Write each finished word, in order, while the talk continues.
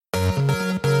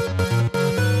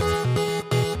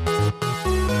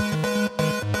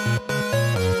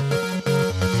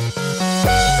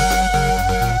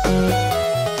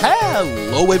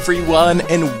Hello everyone,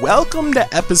 and welcome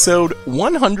to episode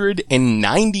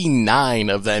 199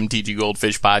 of the MTG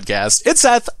Goldfish podcast. It's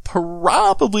Seth,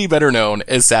 probably better known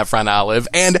as Saffron Olive,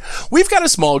 and we've got a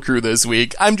small crew this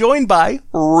week. I'm joined by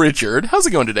Richard. How's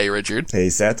it going today, Richard? Hey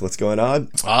Seth, what's going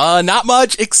on? Not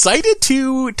much. Excited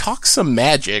to talk some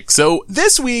Magic. So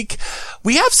this week,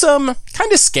 we have some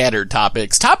kind of scattered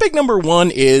topics. Topic number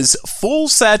one is full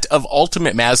set of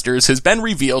Ultimate Masters has been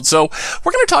revealed, so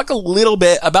we're going to talk a little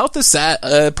bit about the set,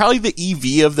 probably the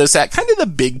EV of the set, kind of the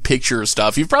big picture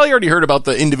stuff. You've probably already heard about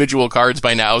the individual cards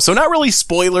by now, so not really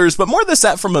spoilers, but more the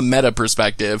set from a meta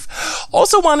perspective.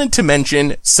 Also wanted to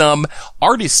mention some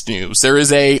artist news. There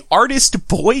is a artist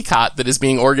boycott that is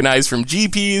being organized from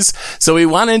GPs, so we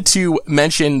wanted to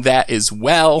mention that as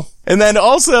well. And then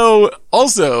also,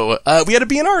 we had a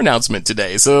BNR announcement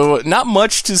today, so not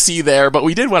much to see there, but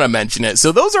we did want to mention it.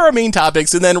 So those are our main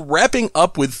topics, and then wrapping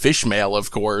up with fish mail,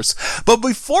 of course. But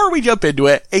before we jump into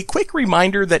it, a quick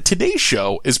reminder that today's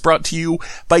show is brought to you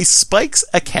by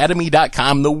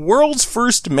SpikesAcademy.com, the world's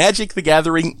first Magic the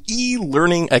Gathering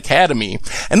e-learning academy.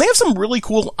 And they have some really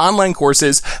cool online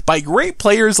courses by great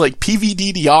players like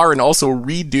PVDDR and also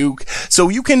Reed Duke. So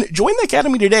you can join the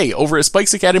academy today over at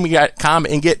SpikesAcademy.com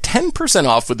and get 10%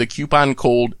 off with the coupon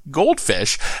code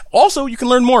GOLDFISH. Also, you can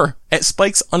learn more at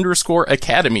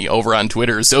Spikes_Academy over on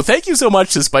Twitter. So thank you so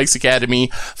much to Spikes Academy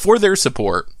for their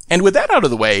support. And with that out of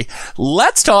the way,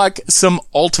 let's talk some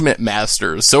Ultimate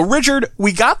Masters. So Richard,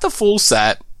 we got the full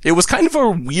set. It was kind of a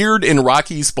weird and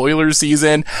rocky spoiler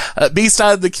season, based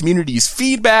on the community's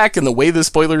feedback and the way the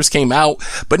spoilers came out.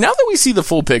 But now that we see the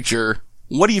full picture,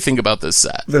 what do you think about this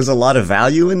set? There's a lot of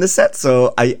value in the set.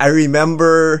 So I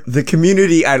remember the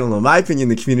community, I don't know, in my opinion,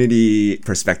 the community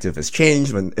perspective has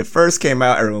changed. When it first came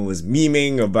out, everyone was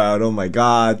memeing about, oh my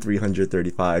God,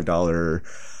 $335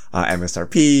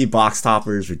 MSRP, box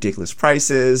toppers, ridiculous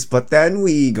prices. But then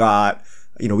we got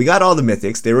all the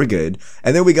mythics. They were good.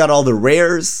 And then we got all the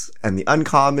rares and the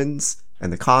uncommons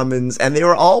and the commons, and they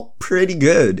were all pretty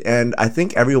good. And I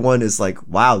think everyone is like,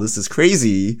 wow, this is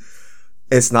crazy.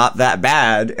 It's not that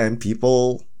bad, and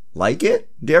people like it,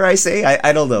 dare I say?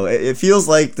 I don't know. It feels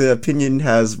like the opinion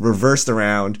has reversed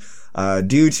around,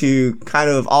 due to kind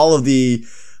of all of the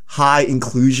high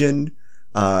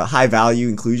value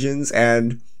inclusions,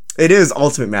 and it is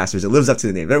Ultimate Masters. It lives up to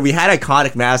the name. We had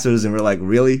Iconic Masters, and we're like,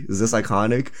 really? Is this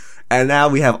iconic? And now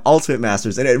we have Ultimate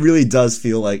Masters, and it really does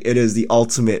feel like it is the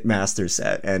Ultimate Master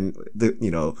set, and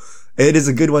it is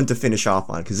a good one to finish off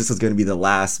on, because this is going to be the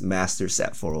last master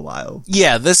set for a while.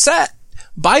 Yeah, the set,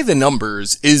 by the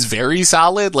numbers, is very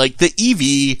solid. Like, the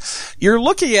EV, you're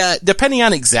looking at, depending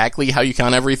on exactly how you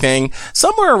count everything,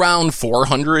 somewhere around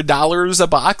 $400 a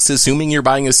box, assuming you're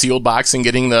buying a sealed box and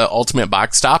getting the ultimate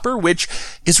box topper, which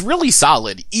is really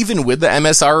solid, even with the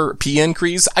MSRP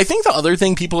increase. I think the other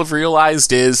thing people have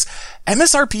realized is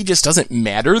MSRP just doesn't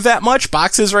matter that much.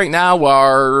 Boxes right now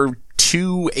are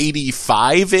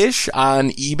 $285-ish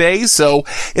on eBay, so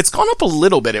it's gone up a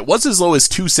little bit. It was as low as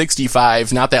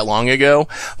 $265 not that long ago,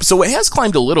 so it has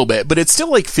climbed a little bit, but it's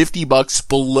still like $50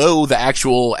 below the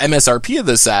actual MSRP of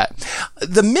the set.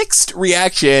 The mixed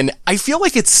reaction, I feel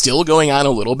like it's still going on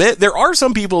a little bit. There are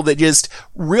some people that just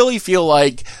really feel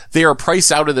like they are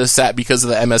priced out of the set because of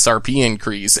the MSRP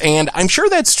increase, and I'm sure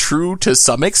that's true to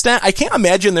some extent. I can't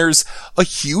imagine there's a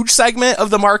huge segment of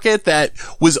the market that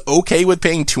was okay with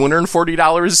paying $240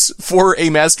 for a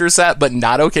master set, but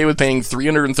not okay with paying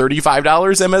 $335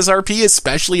 MSRP,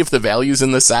 especially if the value's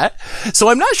in the set. So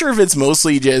I'm not sure if it's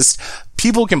mostly just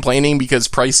people complaining because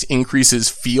price increases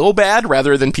feel bad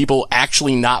rather than people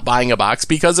actually not buying a box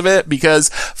because of it, because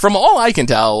from all I can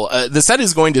tell, the set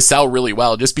is going to sell really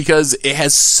well just because it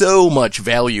has so much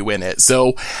value in it.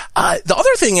 So the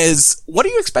other thing is, what are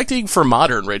you expecting for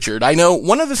Modern, Richard? I know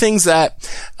one of the things that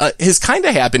has kind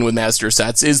of happened with master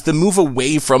sets is the move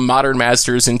away from Modern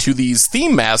Masters into these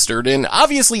theme mastered, and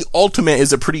obviously Ultimate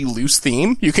is a pretty loose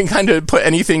theme. You can kind of put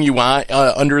anything you want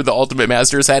under the Ultimate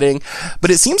Masters heading,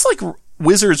 but it seems like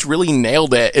Wizards really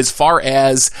nailed it as far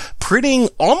as printing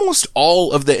almost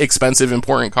all of the expensive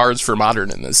important cards for Modern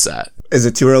in this set. Is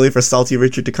it too early for Salty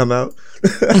Richard to come out?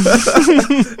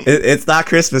 It's not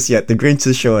Christmas yet. The Grinch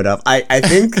is showing up. I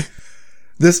think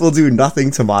this will do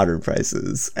nothing to Modern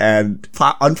prices, and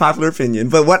unpopular opinion,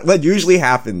 but what usually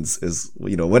happens is,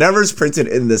 whatever's printed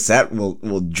in the set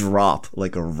will drop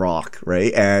like a rock,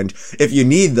 right? And if you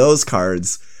need those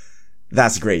cards,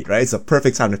 that's great, right? It's a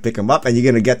perfect time to pick them up, and you're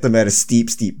going to get them at a steep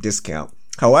discount.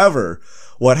 However,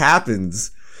 what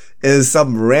happens is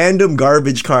some random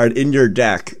garbage card in your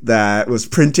deck that was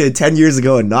printed 10 years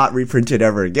ago and not reprinted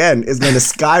ever again is going to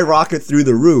skyrocket through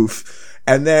the roof,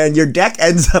 and then your deck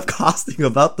ends up costing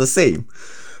about the same,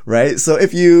 right? So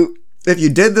if you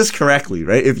did this correctly,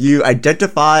 right? If you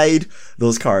identified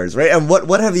those cards, right? And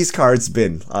what have these cards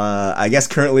been? I guess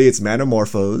currently it's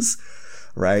Manamorphose,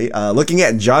 right? Looking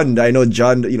at Jund, I know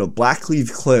Jund,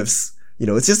 Blackcleave Cliffs,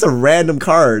 it's just a random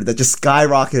card that just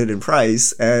skyrocketed in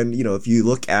price. And, if you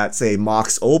look at, say,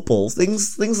 Mox Opal,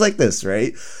 things like this,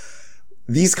 right?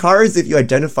 These cards, if you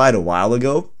identified a while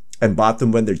ago and bought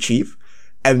them when they're cheap,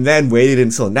 and then waited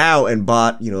until now and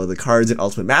bought, the cards in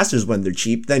Ultimate Masters when they're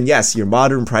cheap, then yes, your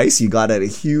modern price, you got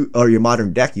at your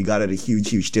modern deck, you got at a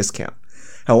huge discount.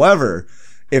 However,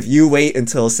 if you wait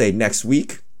until, say, next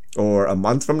week, or a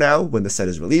month from now when the set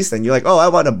is released and you're like, oh, I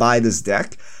want to buy this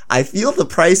deck, I feel the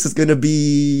price is going to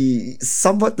be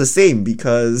somewhat the same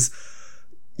because,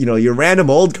 your random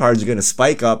old cards are going to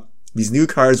spike up, these new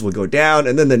cards will go down,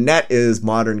 and then the net is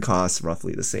modern costs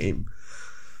roughly the same.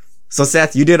 So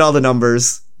Seth, you did all the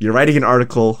numbers. You're writing an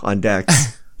article on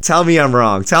decks. Tell me I'm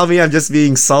wrong. Tell me I'm just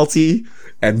being salty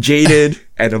and jaded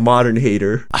and a modern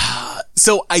hater.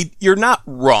 So you're not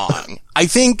wrong. I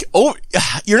think,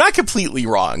 you're not completely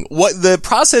wrong. What the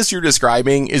process you're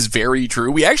describing is very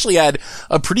true. We actually had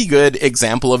a pretty good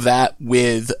example of that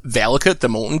with Valakut, the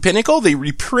Molten Pinnacle. They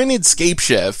reprinted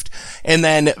Scapeshift, and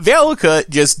then Valakut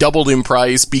just doubled in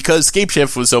price because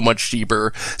Scapeshift was so much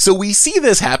cheaper. So we see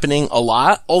this happening a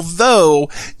lot, although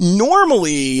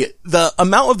normally the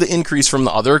amount of the increase from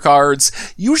the other cards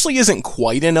usually isn't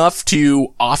quite enough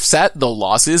to offset the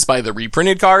losses by the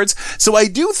reprinted cards. So I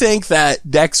do think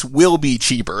that decks will be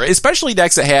cheaper, especially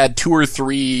decks that had 2 or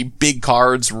 3 big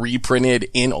cards reprinted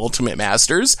in Ultimate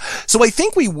Masters. So I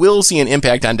think we will see an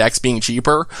impact on decks being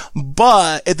cheaper,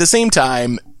 but at the same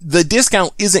time, the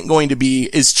discount isn't going to be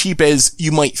as cheap as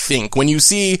you might think. When you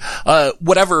see,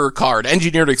 whatever card,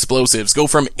 Engineered Explosives, go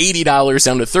from $80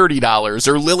 down to $30,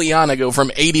 or Liliana go from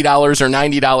 $80 or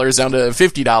 $90 down to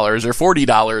 $50 or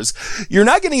 $40, you're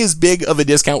not getting as big of a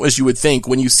discount as you would think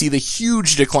when you see the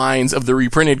huge declines of the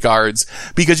reprinted cards,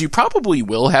 because you probably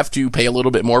will have to pay a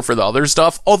little bit more for the other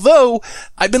stuff. Although,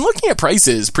 I've been looking at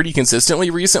prices pretty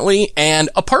consistently recently, and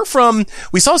apart from,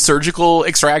 we saw Surgical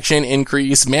Extraction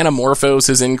increase, Manamorphose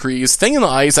has increase. Thing in the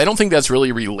Ice, I don't think that's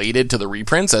really related to the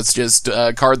reprints. That's just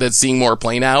a card that's seeing more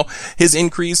play now, has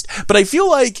increased. But I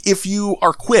feel like if you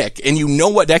are quick and you know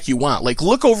what deck you want, like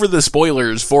look over the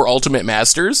spoilers for Ultimate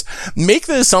Masters, make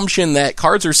the assumption that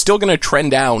cards are still going to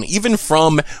trend down even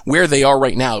from where they are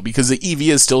right now because the EV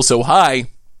is still so high.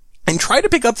 And try to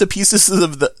pick up the pieces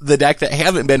of the deck that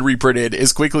haven't been reprinted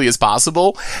as quickly as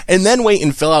possible, and then wait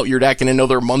and fill out your deck in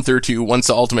another month or two once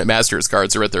the Ultimate Masters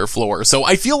cards are at their floor. So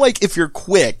I feel like if you're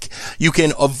quick, you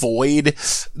can avoid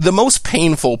the most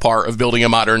painful part of building a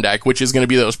modern deck, which is going to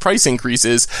be those price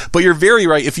increases. But you're very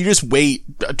right. If you just wait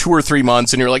 2 or 3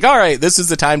 months and you're like, all right, this is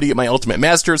the time to get my Ultimate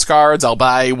Masters cards, I'll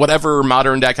buy whatever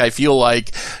modern deck I feel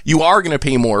like, you are going to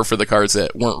pay more for the cards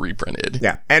that weren't reprinted.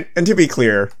 Yeah. And to be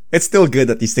clear, it's still good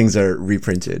that these things are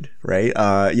reprinted, right?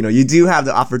 You do have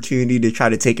the opportunity to try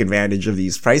to take advantage of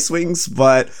these price swings,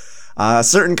 but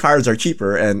certain cards are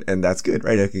cheaper, and that's good,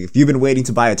 right? If you've been waiting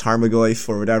to buy a Tarmogoyf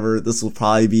or whatever, this will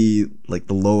probably be like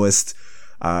the lowest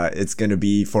it's gonna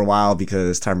be for a while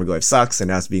because Tarmogoyf sucks and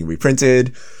now it's being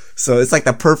reprinted. So it's like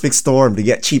the perfect storm to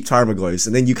get cheap Tarmogoyfs,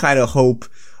 and then you kind of hope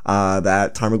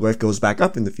that Tarmogoyf goes back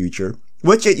up in the future,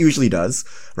 which it usually does,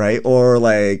 right? Or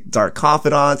like Dark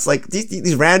Confidants, like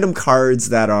these random cards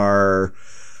that are,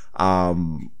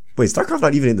 wait, is Dark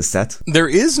Confidant even in the set? There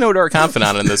is no Dark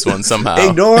Confidant in this one somehow.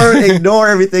 Ignore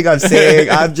everything I'm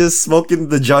saying. I'm just smoking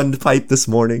the Jund pipe this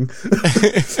morning.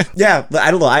 Yeah, but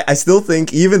I don't know. I still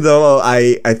think, even though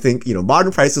I think,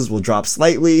 modern prices will drop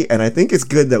slightly, and I think it's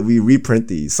good that we reprint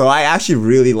these. So I actually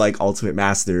really like Ultimate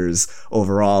Masters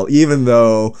overall, even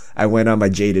though I went on my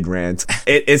jaded rant.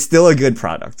 It's still a good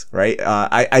product, right?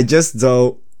 I just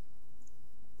don't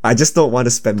want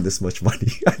to spend this much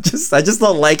money. I just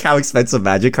don't like how expensive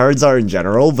Magic cards are in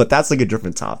general, but that's like a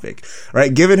different topic,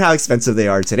 right? Given how expensive they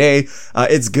are today,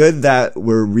 it's good that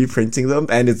we're reprinting them,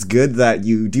 and it's good that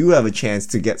you do have a chance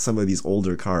to get some of these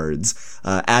older cards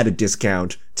at a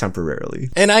discount temporarily.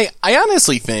 And I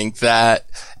honestly think that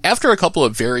after a couple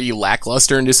of very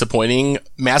lackluster and disappointing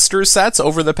Masters sets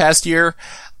over the past year,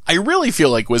 I really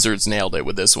feel like Wizards nailed it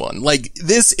with this one. Like,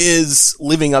 this is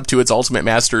living up to its Ultimate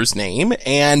Masters name,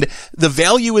 and the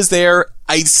value is there.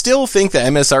 I still think the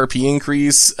MSRP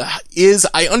increase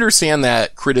I understand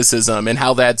that criticism and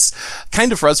how that's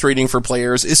kind of frustrating for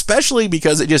players, especially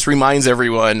because it just reminds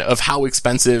everyone of how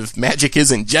expensive Magic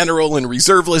is in general and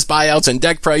reserve list buyouts and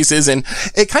deck prices. And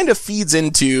it kind of feeds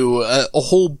into a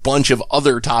whole bunch of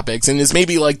other topics and is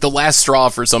maybe like the last straw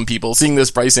for some people seeing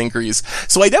this price increase.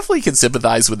 So I definitely can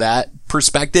sympathize with that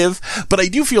perspective, but I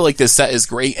do feel like this set is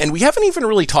great. And we haven't even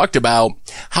really talked about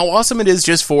how awesome it is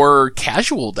just for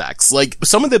casual decks. Like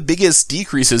some of the biggest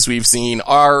decreases we've seen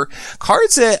are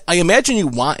cards that I imagine you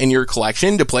want in your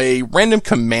collection to play random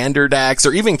commander decks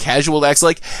or even casual decks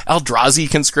like Eldrazi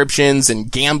conscriptions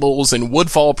and gambles and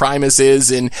Woodfall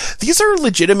Primuses. And these are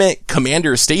legitimate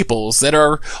commander staples that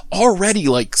are already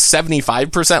like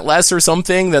 75% less or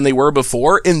something than they were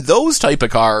before. And those type of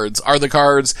cards are the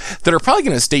cards that are probably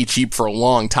going to stay cheap for a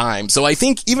long time. So I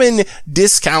think even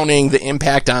discounting the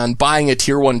impact on buying a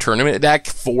tier 1 tournament deck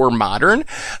for Modern,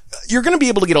 you're going to be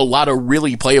able to get a lot of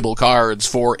really playable cards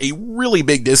for a really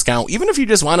big discount, even if you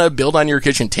just want to build on your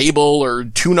kitchen table or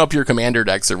tune up your commander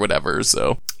decks or whatever.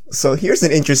 So here's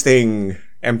an interesting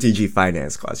MTG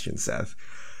finance question, Seth.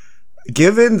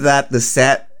 Given that the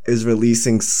set is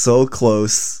releasing so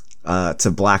close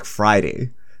to Black Friday,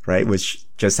 right, which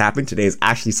just happened, today is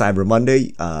actually Cyber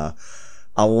Monday,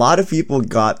 a lot of people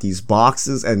got these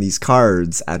boxes and these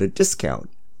cards at a discount.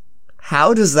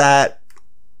 How does that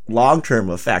long-term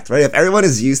effect, right? If everyone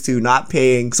is used to not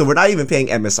paying, so we're not even paying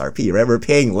MSRP, right? We're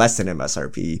paying less than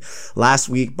MSRP. Last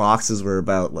week, boxes were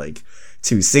about like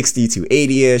 $260,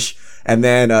 $280-ish. And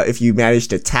then, if you managed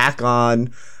to tack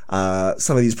on,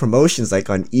 some of these promotions like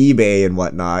on eBay and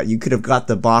whatnot, you could have got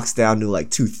the box down to like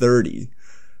 $230.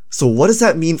 So what does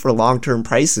that mean for long-term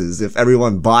prices if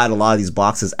everyone bought a lot of these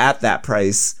boxes at that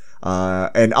price,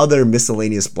 and other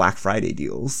miscellaneous Black Friday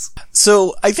deals?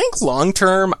 So I think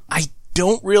long-term, I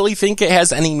don't really think it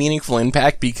has any meaningful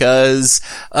impact because,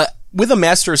 with a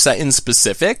master set in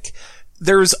specific,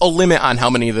 there's a limit on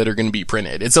how many that are going to be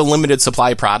printed. It's a limited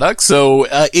supply product, so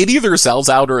it either sells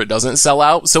out or it doesn't sell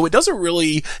out. So it doesn't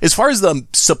really, as far as the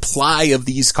supply of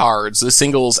these cards, the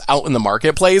singles out in the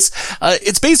marketplace,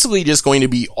 it's basically just going to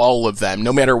be all of them,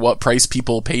 no matter what price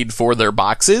people paid for their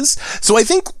boxes. So I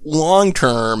think long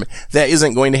term, that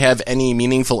isn't going to have any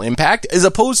meaningful impact, as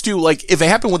opposed to like if it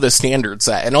happened with a standard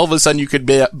set and all of a sudden you could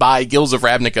buy Guilds of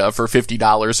Ravnica for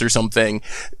 $50 or something,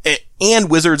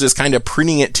 and Wizards is kind of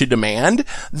printing it to demand,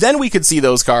 then we could see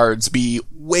those cards be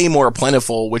way more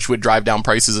plentiful, which would drive down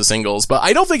prices of singles. But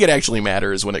I don't think it actually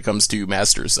matters when it comes to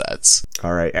master sets.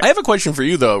 All right. I have a question for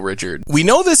you though, Richard. We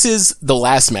know this is the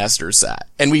last master set,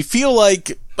 and we feel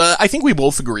like, I think we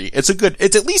both agree it's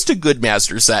at least a good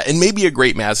master set and maybe a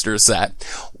great master set.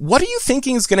 What are you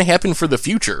thinking is going to happen for the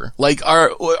future? Like,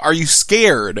 are you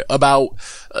scared about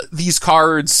these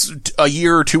cards a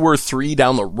year or 2 or 3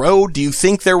 down the road? Do you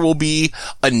think there will be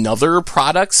another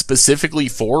product specifically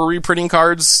for reprinting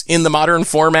cards in the Modern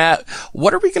format?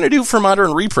 What are we going to do for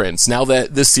Modern reprints now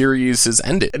that this series has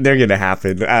ended? They're going to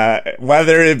happen.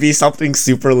 Whether it be something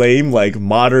super lame like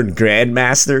Modern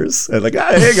Grandmasters, and like,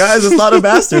 hey guys, it's not a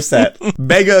master set.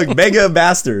 Mega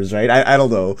masters, right? I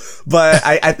don't know. But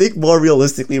I think more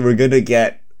realistically, we're going to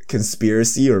get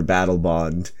Conspiracy or Battle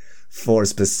Bond for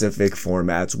specific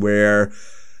formats where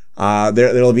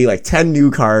there'll be like 10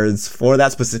 new cards for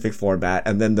that specific format,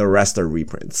 and then the rest are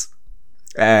reprints.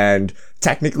 And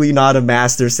technically not a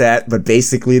master set, but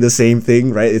basically the same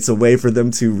thing, right? It's a way for them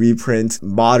to reprint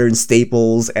Modern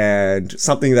staples and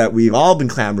something that we've all been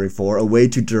clamoring for, a way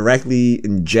to directly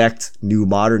inject new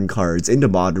Modern cards into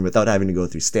Modern without having to go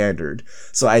through Standard.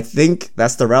 So I think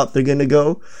that's the route they're gonna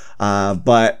go.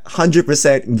 But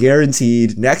 100%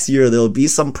 guaranteed next year there'll be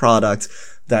some product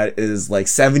that is like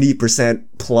 70%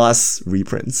 plus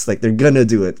reprints. Like they're gonna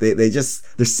do it.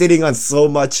 They're sitting on so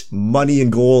much money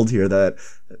and gold here that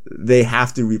they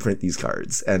have to reprint these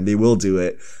cards, and they will do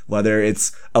it. Whether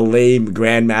it's a lame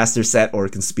Grandmaster set or a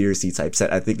Conspiracy type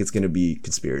set, I think it's going to be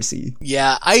Conspiracy.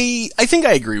 Yeah, I think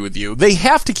I agree with you. They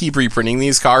have to keep reprinting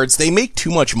these cards. They make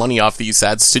too much money off these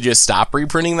sets to just stop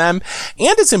reprinting them,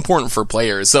 and it's important for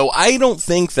players. So I don't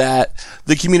think that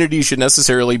the community should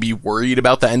necessarily be worried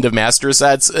about the end of Master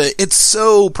sets. It's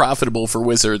so profitable for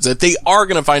Wizards that they are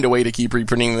going to find a way to keep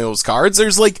reprinting those cards.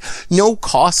 There's like no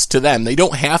cost to them. They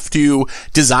don't have to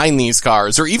design these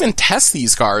cars or even test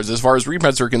these cars as far as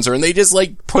reprints are concerned. They just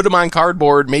like put them on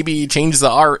cardboard, maybe change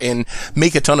the art and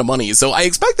make a ton of money. So I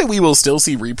expect that we will still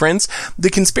see reprints.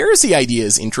 The conspiracy idea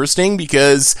is interesting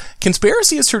because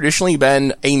conspiracy has traditionally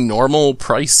been a normal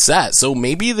price set. So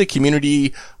maybe the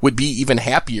community would be even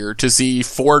happier to see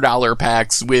 $4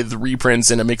 packs with reprints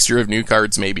and a mixture of new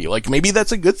cards maybe. Like maybe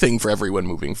that's a good thing for everyone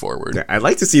moving forward. I'd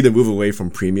like to see them move away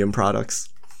from premium products.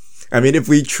 I mean, if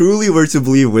we truly were to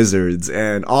believe Wizards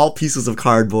and all pieces of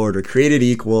cardboard are created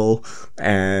equal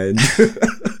and,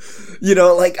 you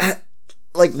know, like,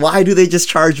 why do they just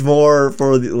charge more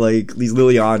for like these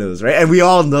Lilianos, right? And we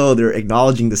all know they're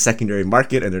acknowledging the secondary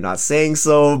market and they're not saying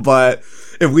so, but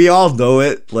if we all know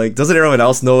it, like, doesn't everyone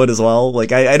else know it as well?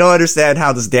 Like, I don't understand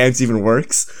how this dance even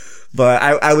works, but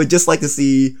I would just like to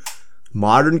see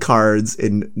modern cards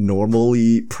in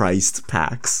normally priced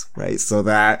packs, right? So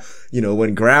that, you know,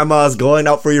 when grandma's going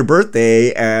out for your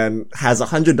birthday and has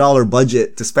 $100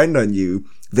 budget to spend on you,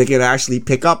 they can actually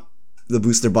pick up the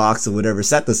booster box of whatever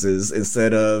set this is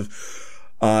instead of,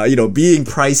 you know, being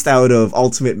priced out of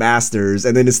Ultimate Masters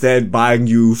and then instead buying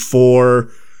you 4,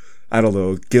 I don't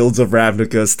know, Guilds of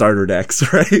Ravnica starter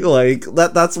decks, right? Like,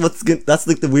 that's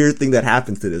like the weird thing that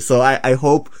happens to this. So I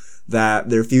hope that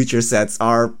their future sets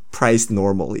are priced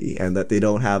normally and that they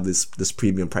don't have this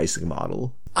premium pricing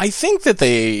model. I think that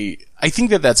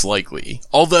that's likely.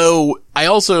 Although I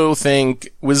also think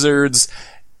Wizards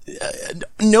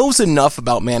knows enough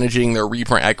about managing their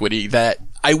reprint equity that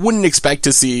I wouldn't expect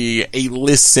to see a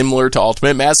list similar to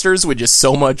Ultimate Masters with just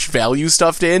so much value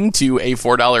stuffed into a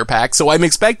 $4 pack. So I'm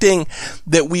expecting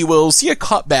that we will see a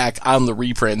cutback on the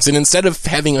reprints. And instead of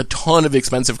having a ton of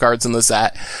expensive cards in the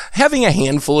set, having a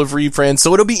handful of reprints.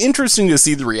 So it'll be interesting to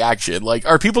see the reaction. Like,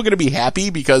 are people going to be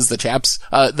happy because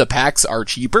the packs are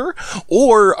cheaper?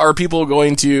 Or are people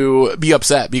going to be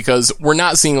upset because we're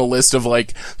not seeing a list of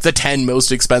like the 10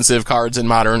 most expensive cards in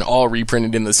Modern all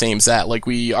reprinted in the same set like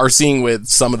we are seeing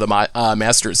with some of the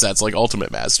master sets like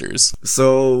Ultimate Masters.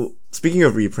 So speaking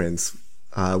of reprints,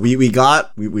 we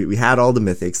had all the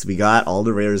mythics, we got all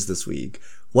the rares this week.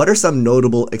 What are some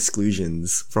notable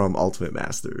exclusions from Ultimate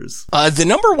Masters? The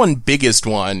number one biggest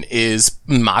one is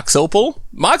Mox Opal.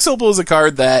 Mox Opal is a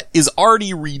card that is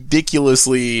already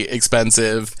ridiculously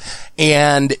expensive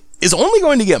and is only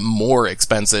going to get more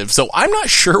expensive. So I'm not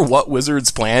sure what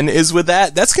Wizards' plan is with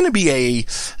that. That's going to be a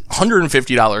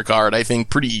 $150 card, I think,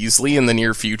 pretty easily in the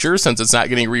near future since it's not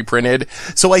getting reprinted.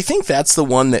 So I think that's the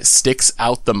one that sticks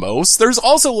out the most. There's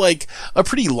also like a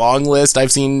pretty long list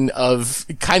I've seen of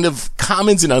kind of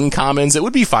commons and uncommons. It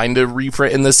would be fine to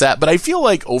reprint in the set, but I feel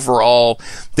like overall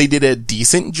they did a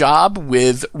decent job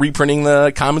with reprinting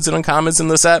the commons and uncommons in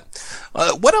the set.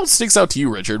 What else sticks out to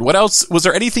you, Richard? What else? Was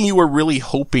there anything you were really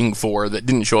hoping for that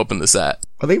didn't show up in the set?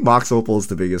 I think Mox Opal is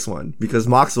the biggest one because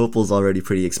Mox Opal is already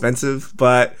pretty expensive,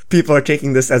 but people are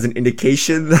taking this as an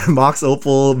indication that Mox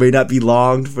Opal may not be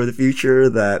longed for the future,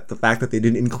 that the fact that they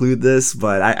didn't include this,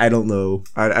 but I don't know.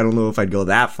 I don't know if I'd go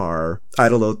that far. I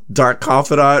don't know. Dark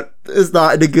Confidant is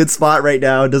not in a good spot right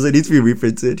now. Doesn't need to be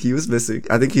reprinted. He was missing.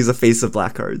 I think he's a face of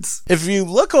black cards. If you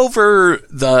look over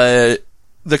the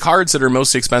cards that are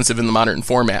most expensive in the Modern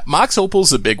format, Mox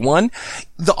Opal's a big one.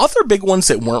 The other big ones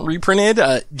that weren't reprinted,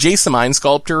 Jace the Mind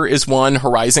Sculptor is one,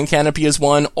 Horizon Canopy is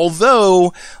one,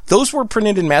 although those were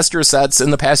printed in Master sets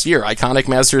in the past year. Iconic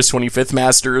Masters, 25th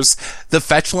Masters. The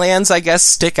fetch lands, I guess,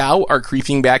 stick out, are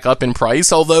creeping back up in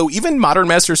price, although even Modern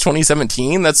Masters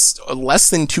 2017, that's less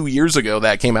than 2 years ago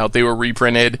that came out, they were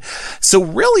reprinted. So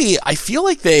really, I feel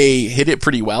like they hit it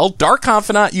pretty well. Dark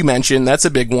Confidant, you mentioned, that's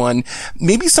a big one.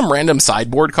 Maybe some random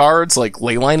sideboard cards, like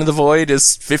Leyline of the Void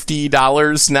is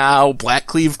 $50 now, Black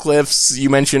Cleave Cliffs, you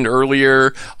mentioned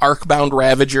earlier, Arcbound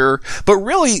Ravager. But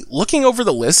really, looking over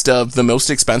the list of the most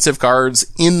expensive cards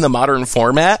in the Modern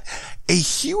format, a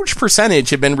huge percentage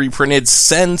have been reprinted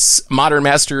since Modern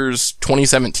Masters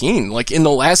 2017. Like in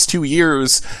the last 2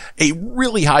 years, a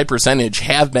really high percentage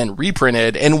have been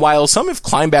reprinted. And while some have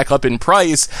climbed back up in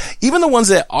price, even the ones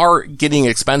that are getting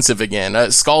expensive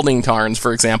again, Scalding Tarns,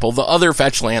 for example, the other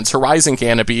fetch lands, Horizon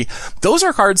Canopy, those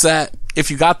are cards that if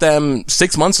you got them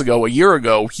 6 months ago, a year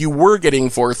ago, you were getting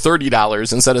for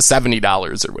 $30 instead of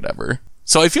 $70 or whatever.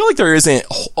 So I feel like there isn't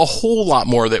a whole lot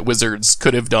more that Wizards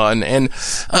could have done. And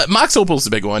Mox Opal's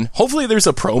a big one. Hopefully there's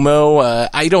a promo.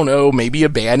 I don't know, maybe a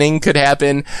banning could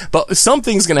happen. But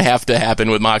something's going to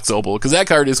happen with Mox Opal because that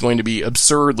card is going to be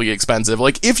absurdly expensive.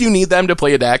 Like, if you need them to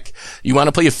play a deck, you want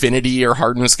to play Affinity or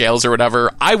Hardened Scales or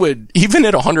whatever, I would, even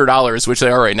at $100, which they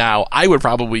are right now, I would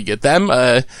probably get them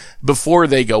before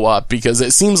they go up because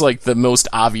it seems like the most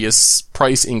obvious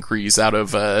price increase out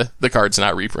of the cards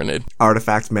not reprinted.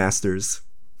 Artifact Masters.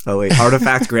 Oh wait,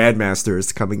 Artifact Grandmaster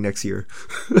is coming next year.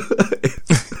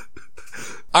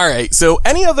 All right, so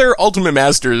any other Ultimate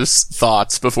Masters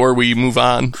thoughts before we move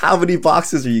on? How many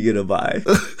boxes are you gonna buy?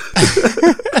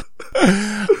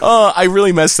 Oh, I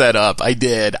really messed that up. I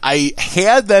did. I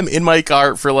had them in my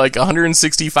cart for like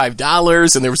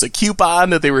 $165, and there was a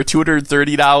coupon that they were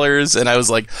 $230, and I was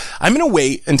like, I'm gonna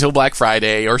wait until Black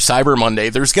Friday or Cyber Monday.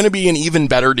 There's gonna be an even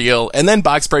better deal, and then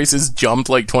box prices jumped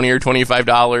like $20 or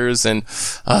 $25,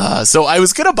 and so I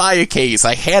was gonna buy a case.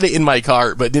 I had it in my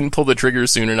cart, but didn't pull the trigger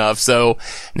soon enough, so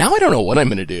now I don't know what I'm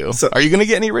gonna do. So, are you gonna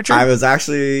get any, Richard? I was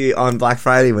actually on Black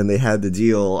Friday when they had the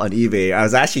deal on eBay. I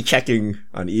was actually checking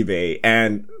on eBay,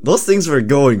 and those things were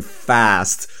going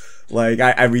fast. Like,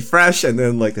 I refresh, and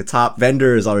then, like, the top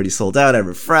vendor is already sold out. I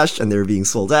refresh, and they're being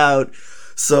sold out.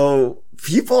 So,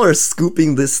 people are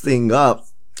scooping this thing up.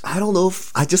 I don't know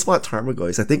if I just want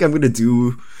Tarmogoyfs. I think I'm gonna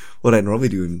do what I normally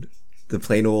do in the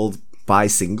plain old buy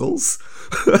singles.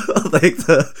 Like,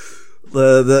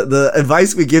 the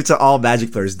advice we give to all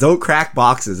Magic players, don't crack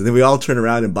boxes, and then we all turn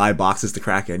around and buy boxes to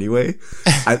crack anyway.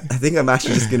 I think I'm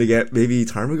actually just gonna get maybe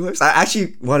Tarmogoyfs. I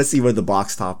actually want to see where the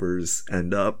box toppers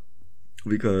end up,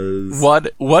 because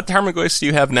what Tarmogoyfs do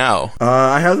you have now?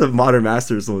 I have the Modern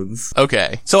Masters ones.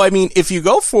 Okay, so I mean, if you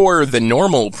go for the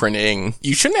normal printing,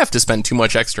 you shouldn't have to spend too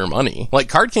much extra money. Like,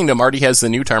 Card Kingdom already has the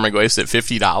new Tarmogoyfs at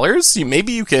 $50.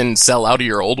 Maybe you can sell out of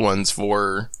your old ones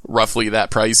for roughly that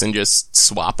price and just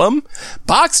swap them.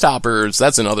 Box toppers,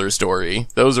 that's another story.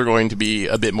 Those are going to be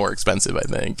a bit more expensive, I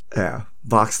think. Yeah,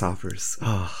 box toppers.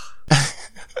 Oh.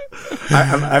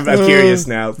 I'm curious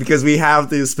now, because we have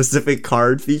the specific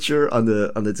card feature on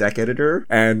the deck editor,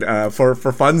 and for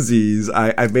funsies,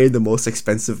 I made the most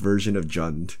expensive version of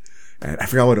Jund, and I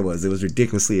forgot what it was. It was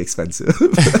ridiculously expensive.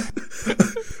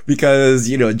 Because,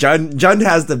 you know, Jund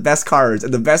has the best cards,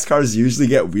 and the best cards usually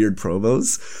get weird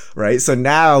promos, right? So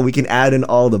now we can add in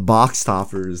all the box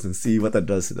toppers and see what that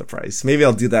does to the price. Maybe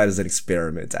I'll do that as an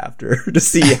experiment after to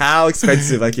see how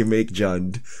expensive I can make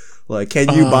Jund. Like,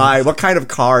 can you buy, what kind of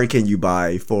card can you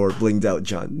buy for blinged out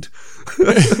Jund?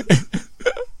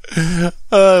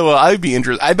 Well, I'd be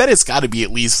interested. I bet it's gotta be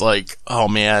at least like, oh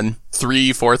man,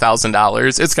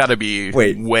 $3,000-$4,000. It's gotta be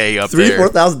way up there.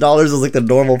 $3,000-$4,000 is like the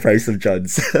normal price of Jund.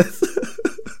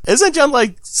 Isn't Jund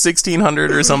like $1,600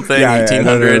 or something? Yeah,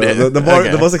 $1,800? No.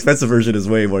 The most expensive version is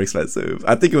way more expensive.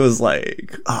 I think it was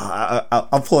like,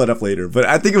 I'll pull it up later, but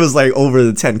I think it was like over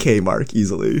the 10K mark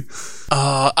easily.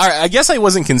 All right, I guess I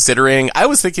wasn't considering. I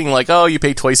was thinking like, oh, you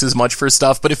pay twice as much for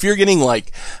stuff, but if you're getting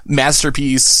like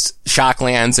Masterpiece shock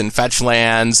lands and fetch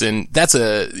lands, and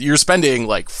you're spending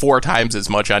like 4 times as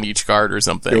much on each card or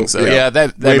something. So yeah,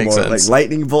 that makes sense. Like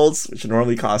lightning bolts, which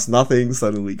normally cost nothing,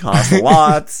 suddenly cost a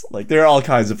lot. Like, there are all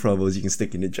kinds of promos you can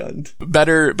stick into Jund.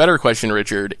 Better question,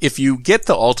 Richard. If you get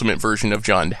the ultimate version of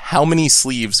Jund, how many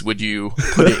sleeves would you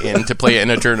put it in to play it in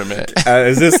a tournament?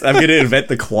 I'm gonna invent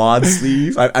the quad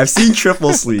sleeve. I've seen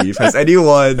triple sleeve. Has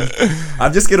anyone?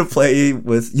 I'm just gonna play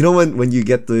with, you know, when you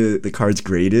get the cards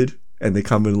graded and they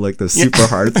come in like the super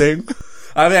hard thing.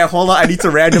 I mean, hold on, I need to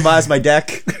randomize my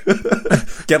deck.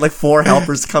 Get like 4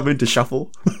 helpers to come in to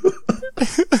shuffle.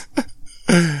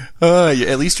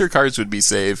 At least your cards would be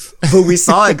safe. But we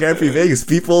saw at Grand Prix Vegas,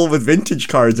 people with vintage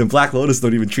cards and Black Lotus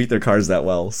don't even treat their cards that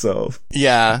well. So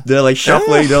yeah, they're like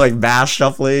shuffling, they're like mass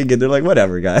shuffling, and they're like,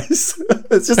 whatever, guys.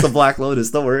 It's just a Black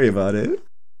Lotus. Don't worry about it.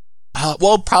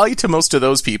 Well, probably to most of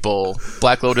those people,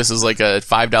 Black Lotus is like a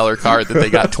 $5 card that they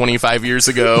got 25 years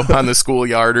ago on the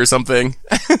schoolyard or something.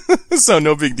 So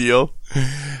no big deal.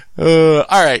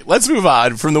 Alright, let's move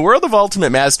on from the world of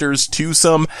Ultimate Masters to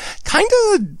some kind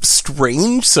of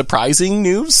strange, surprising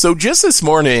news. So just this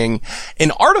morning,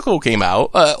 an article came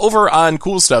out over on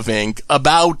Cool Stuff Inc.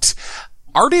 about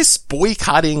artists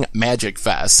boycotting Magic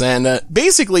Fest. And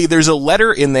basically there's a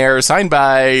letter in there signed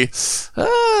by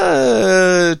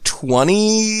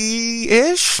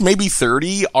 20-ish, maybe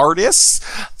 30 artists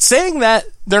saying that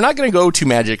they're not going to go to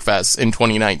Magic Fest in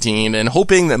 2019 and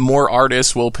hoping that more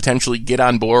artists will potentially get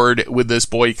on board with this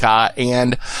boycott.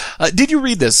 And did you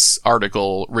read this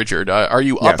article, Richard? Are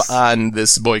you up on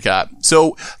this boycott?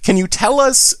 So can you tell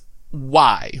us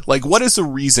why? Like, what is the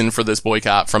reason for this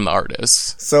boycott from the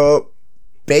artists? So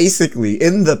basically,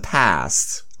 in the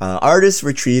past, artists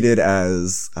were treated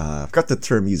as, I forgot the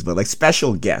term used, but like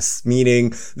special guests,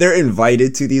 meaning they're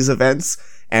invited to these events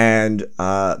and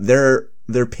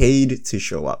they're paid to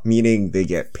show up, meaning they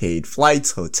get paid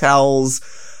flights, hotels,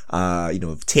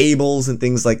 tables and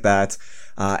things like that.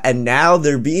 And now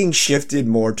they're being shifted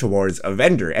more towards a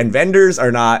vendor, and vendors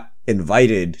are not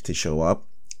invited to show up.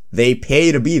 they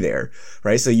pay to be there,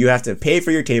 right? So you have to pay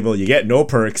for your table, you get no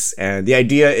perks, and the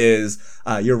idea is,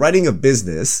 you're running a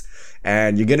business,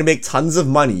 and you're gonna make tons of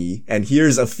money, and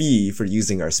here's a fee for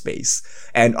using our space.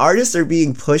 And artists are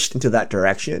being pushed into that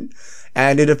direction,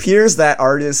 and it appears that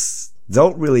artists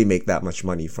don't really make that much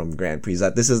money from Grand Prix,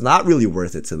 that this is not really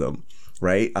worth it to them,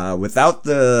 right? Without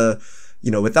the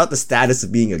status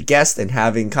of being a guest and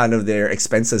having kind of their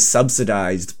expenses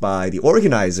subsidized by the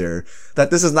organizer, that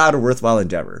this is not a worthwhile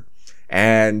endeavor.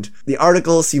 And the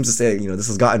article seems to say, this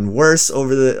has gotten worse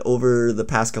over the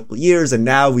past couple of years, and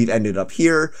now we've ended up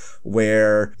here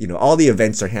where, all the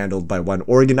events are handled by one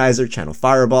organizer, Channel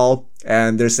Fireball,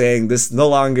 and they're saying this no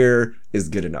longer is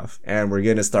good enough, and we're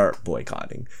gonna start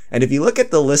boycotting. And if you look at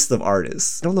the list of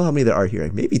artists, I don't know how many there are here,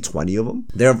 maybe 20 of them.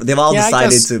 They've all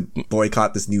decided to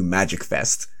boycott this new Magic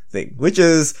Fest thing, which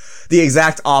is the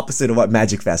exact opposite of what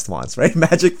Magic Fest wants, right?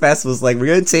 Magic Fest was like, we're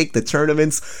going to take the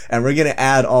tournaments and we're going to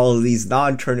add all of these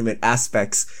non-tournament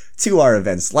aspects to our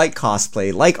events, like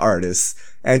cosplay, like artists,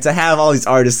 and to have all these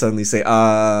artists suddenly say,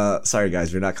 sorry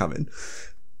guys, we're not coming.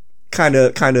 Kind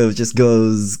of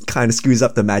screws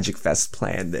up the Magic Fest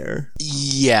plan there.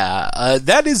 Yeah,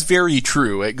 that is very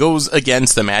true. It goes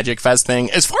against the Magic Fest thing.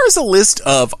 As far as the list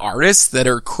of artists that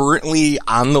are currently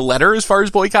on the letter as far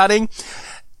as boycotting,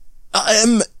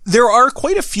 there are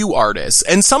quite a few artists,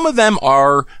 and some of them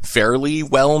are fairly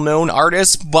well-known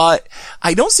artists, but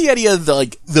I don't see any of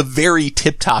the very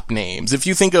tip-top names. If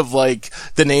you think of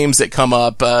the names that come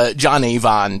up, John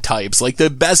Avon types,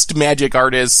 the best Magic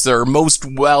artists or most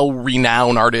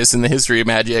well-renowned artists in the history of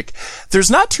Magic, there's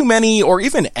not too many or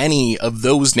even any of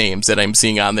those names that I'm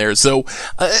seeing on there. So,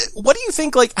 what do you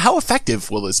think, how effective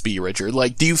will this be, Richard?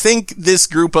 Do you think this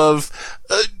group of,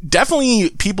 definitely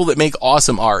people that make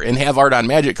awesome art and have art on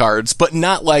Magic cards, but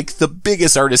not the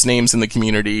biggest artist names in the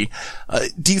community.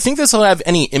 Do you think this will have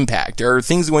any impact? Are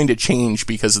things going to change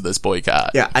because of this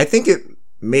boycott? Yeah, I think it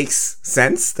makes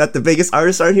sense that the biggest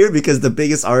artists are here because the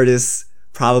biggest artists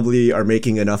probably are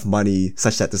making enough money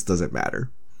such that this doesn't matter.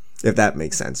 If that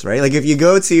makes sense, right? If you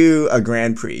go to a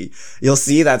Grand Prix, you'll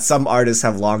see that some artists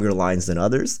have longer lines than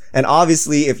others. And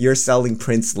obviously, if you're selling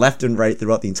prints left and right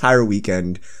throughout the entire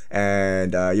weekend,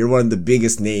 and you're one of the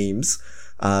biggest names,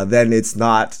 then it's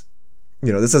not,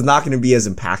 this is not going to be as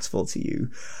impactful to you.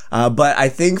 But I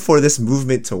think for this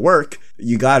movement to work,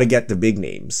 you got to get the big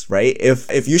names, right?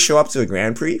 If you show up to a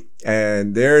Grand Prix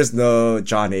and there's no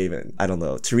John Avon, I don't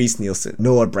know, Therese Nielsen,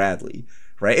 Noah Bradley,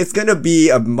 right? It's going to be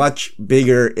a much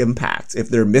bigger impact if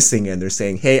they're missing and they're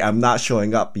saying, hey, I'm not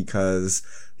showing up because,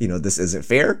 this isn't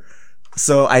fair.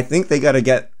 So I think they got to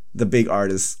get the big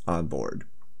artists on board.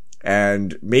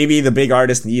 And maybe the big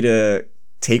artists need to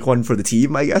take one for the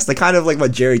team, I guess. Kind of like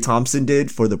what Jerry Thompson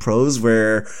did for the pros,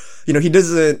 where, he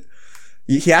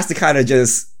has to kind of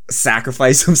just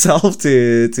sacrifice himself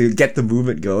to get the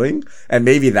movement going. And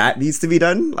maybe that needs to be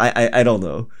done. I don't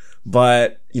know.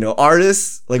 But,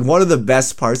 artists, one of the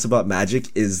best parts about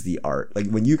Magic is the art.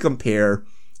 When you compare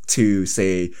to,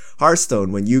 say,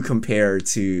 Hearthstone, when you compare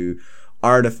to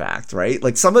Artifact,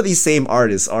 right? Some of these same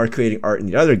artists are creating art in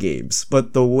the other games,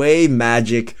 but the way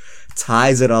Magic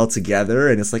ties it all together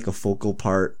and it's a focal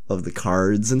part of the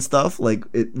cards and stuff,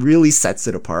 it really sets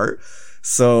it apart.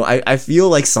 So I feel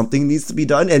like something needs to be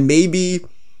done, and maybe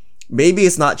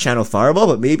it's not Channel Fireball,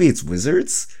 but maybe it's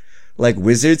Wizards.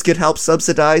 Wizards could help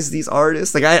subsidize these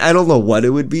artists. I don't know what it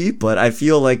would be, but I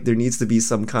feel like there needs to be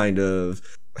some kind of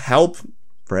help,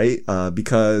 right?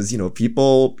 Because,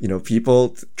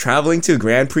 people traveling to a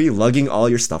Grand Prix, lugging all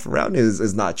your stuff around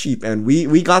is not cheap. And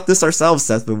we got this ourselves,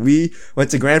 Seth, when we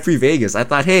went to Grand Prix Vegas. I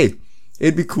thought, hey,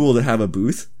 it'd be cool to have a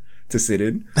booth to sit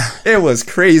in. It was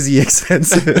crazy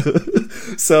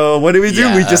expensive. So what did we do?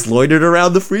 Yeah. We just loitered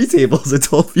around the free tables and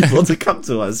told people to come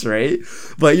to us, right?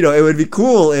 But, it would be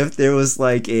cool if there was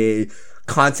a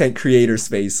content creator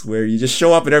space where you just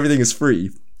show up and everything is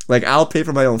free. I'll pay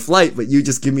for my own flight, but you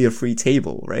just give me a free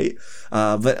table, right?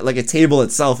 But a table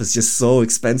itself is just so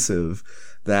expensive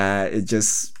that it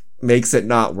just makes it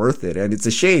not worth it. And it's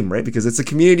a shame, right? Because it's a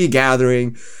community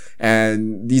gathering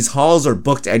and these halls are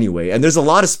booked anyway. And there's a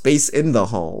lot of space in the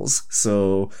halls.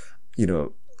 So,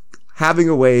 having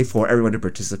a way for everyone to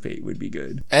participate would be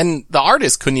good. And the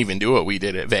artists couldn't even do what we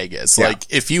did at Vegas. Yeah.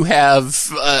 If you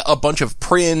have a bunch of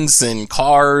prints and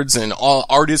cards and all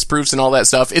artist proofs and all that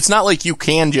stuff, it's not like you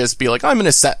can just be I'm going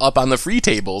to set up on the free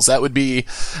tables. That would be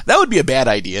a bad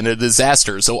idea and a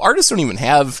disaster. So artists don't even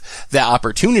have that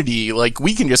opportunity.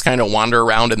 We can just kind of wander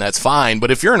around and that's fine. But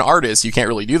if you're an artist, you can't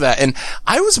really do that. And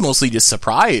I was mostly just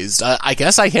surprised. I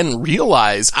guess I hadn't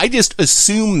realized. I just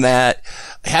assumed that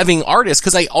having artists,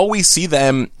 because I always see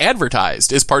them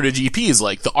advertised as part of GPs,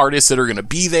 like the artists that are going to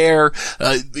be there,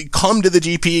 come to the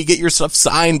GP, get your stuff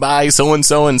signed by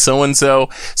so-and-so and so-and-so.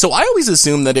 So I always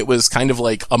assumed that it was kind of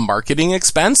like a marketing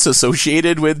expense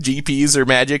associated with GPs or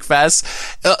Magic Fest.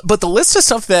 But the list of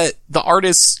stuff that the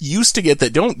artists used to get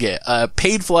that don't get,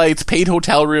 paid flights, paid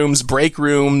hotel rooms, break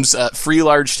rooms, free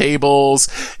large tables,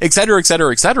 et cetera, et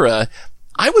cetera, et cetera.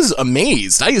 I was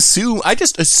amazed. I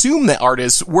just assumed that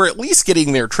artists were at least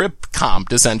getting their trip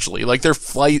comped, essentially, like their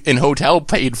flight and hotel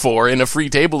paid for and a free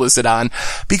table to sit on,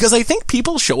 because I think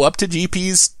people show up to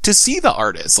GPs to see the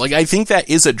artists. Like, I think that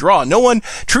is a draw.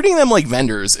 Treating them like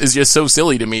vendors is just so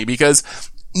silly to me, because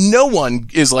no one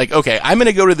is like, okay, I'm going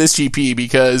to go to this GP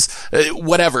because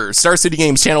whatever, Star City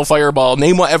Games, Channel Fireball,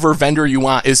 name whatever vendor you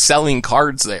want is selling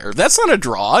cards there. That's not a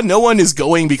draw. No one is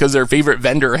going because their favorite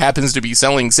vendor happens to be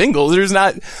selling singles. There's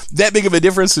not that big of a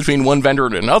difference between one vendor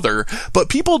and another. But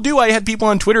people do. I had people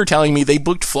on Twitter telling me they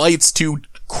booked flights to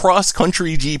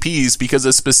cross-country GPs because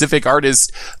a specific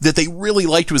artist that they really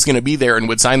liked was going to be there and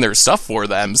would sign their stuff for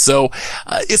them. So,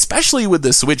 especially with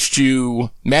the switch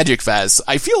to Magic Fest,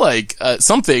 I feel like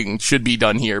something should be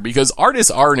done here, because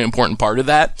artists are an important part of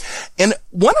that. And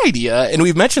one idea, and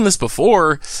we've mentioned this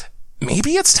before,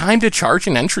 maybe it's time to charge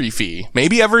an entry fee.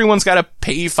 Maybe everyone's got to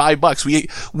pay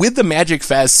 $5. With the Magic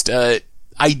Fest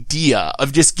idea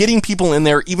of just getting people in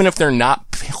there, even if they're not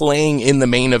playing in the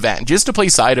main event, just to play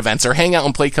side events or hang out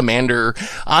and play Commander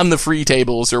on the free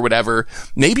tables or whatever.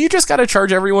 Maybe you just got to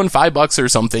charge everyone $5 or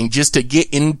something just to get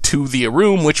into the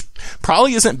room, which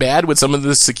probably isn't bad with some of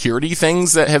the security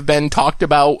things that have been talked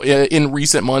about in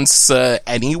recent months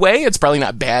anyway. It's probably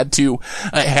not bad to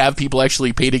have people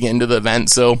actually pay to get into the event.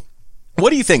 So what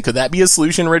do you think? Could that be a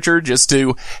solution, Richard? Just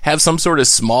to have some sort of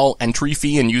small entry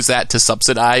fee and use that to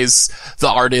subsidize the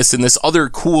artists and this other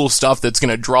cool stuff that's going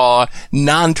to draw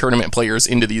non-tournament players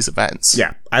into these events?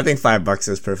 Yeah, I think $5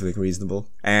 is perfectly reasonable.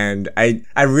 And I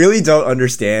really don't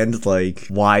understand, like,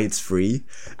 why it's free.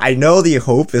 I know the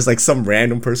hope is, like, some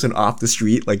random person off the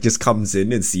street, like, just comes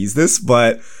in and sees this,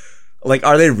 but, like,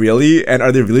 are they really going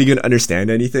to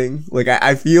understand anything? Like,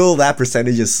 I feel that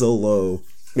percentage is so low.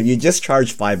 If you just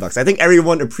charge $5, I think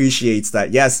everyone appreciates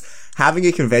that, yes, having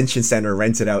a convention center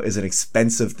rented out is an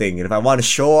expensive thing. And if I want to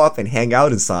show up and hang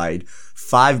out inside,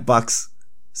 $5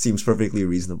 seems perfectly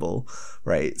reasonable,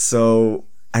 right? So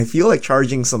I feel like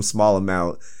charging some small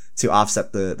amount to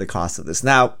offset the cost of this.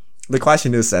 Now, the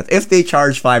question is, Seth, if they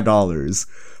charge $5,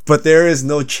 but there is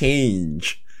no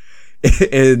change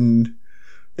in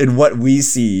what we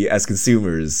see as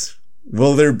consumers,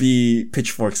 will there be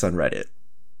pitchforks on Reddit?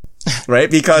 Right?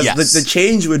 Because yes. the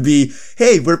change would be,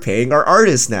 hey, we're paying our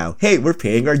artists now. Hey, we're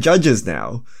paying our judges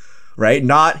now. Right?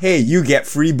 Not, hey, you get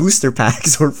free booster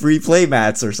packs or free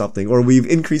playmats or something, or we've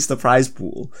increased the prize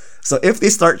pool. So if they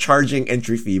start charging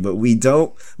entry fee, but we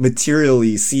don't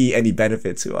materially see any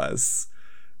benefit to us,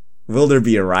 will there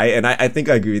be a riot? And I think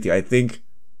I agree with you. I think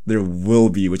there will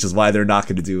be, which is why they're not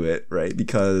going to do it, right?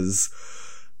 Because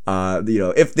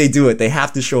if they do it, they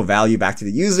have to show value back to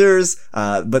the users.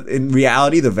 But in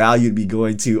reality, the value would be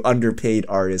going to underpaid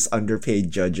artists,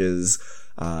 underpaid judges,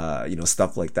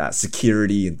 stuff like that,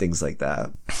 security and things like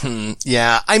that.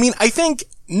 Yeah. I mean, I think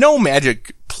no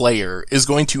Magic player is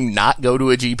going to not go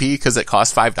to a GP because it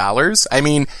costs $5. I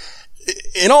mean,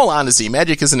 in all honesty,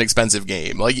 Magic is an expensive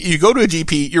game. Like, you go to a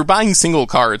GP, you're buying single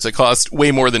cards that cost way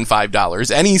more than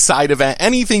 $5. Any side event,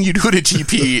 anything you do at a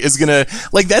GP is gonna,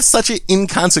 like, that's such an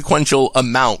inconsequential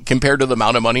amount compared to the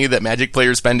amount of money that Magic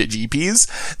players spend at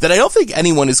GPs that I don't think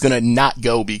anyone is gonna not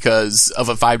go because of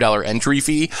a $5 entry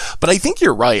fee. But I think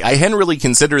you're right. I hadn't really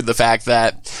considered the fact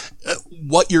that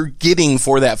what you're getting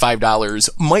for that $5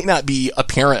 might not be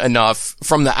apparent enough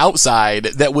from the outside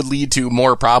that would lead to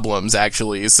more problems,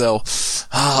 actually. So,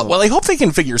 well, I hope they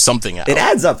can figure something out. It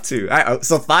adds up too.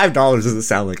 So $5 doesn't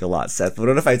sound like a lot, Seth. But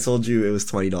what if I told you it was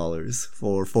 $20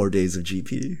 for 4 days of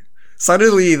GP?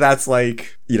 Suddenly, that's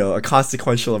like, a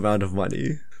consequential amount of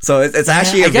money. So it's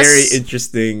actually a very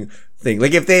interesting thing.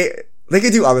 Like, if they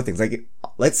could do other things. Like,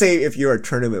 let's say if you're a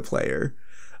tournament player,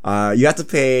 you have to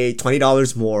pay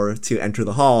 $20 more to enter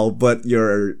the hall, but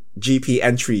your GP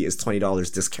entry is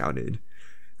 $20 discounted,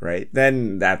 right?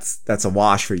 Then that's a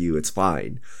wash for you. It's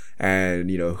fine. And,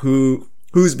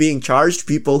 who's being charged?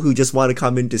 People who just want to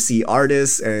come in to see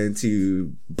artists and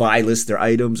to list their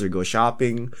items or go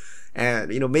shopping. And,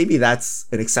 maybe that's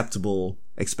an acceptable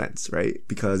expense, right?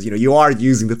 Because, you are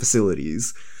using the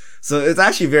facilities. So it's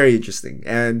actually very interesting.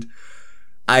 And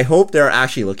I hope they're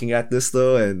actually looking at this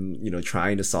though and,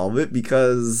 trying to solve it,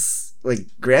 because like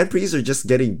Grand Prix are just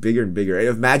getting bigger and bigger.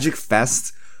 If Magic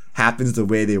Fest happens the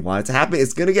way they want it to happen,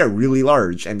 it's going to get really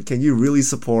large. And can you really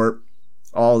support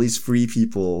all these free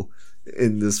people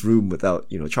in this room without,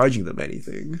 charging them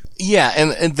anything? Yeah,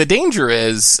 and the danger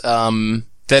is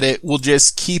that it will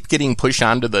just keep getting pushed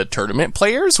onto the tournament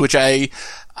players, which I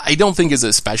don't think is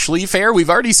especially fair. We've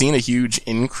already seen a huge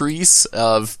increase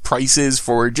of prices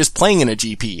for just playing in a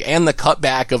GP, and the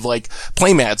cutback of like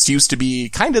playmats used to be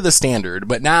kind of the standard,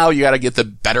 but now you got to get the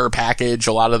better package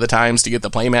a lot of the times to get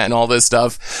the playmat and all this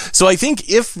stuff. So I think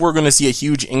if we're going to see a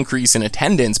huge increase in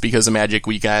attendance because of Magic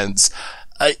Weekends,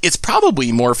 it's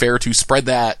probably more fair to spread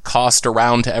that cost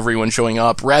around to everyone showing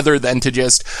up rather than to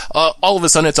just, all of a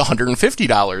sudden it's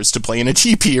 $150 to play in a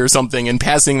GP or something and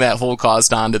passing that whole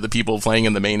cost on to the people playing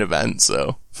in the main event.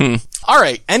 So, All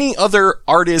right. Any other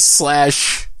artist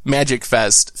 / Magic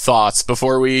Fest thoughts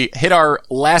before we hit our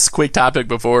last quick topic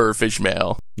before fish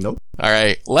mail? Nope. All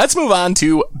right, let's move on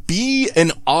to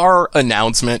B&R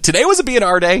announcement. Today was a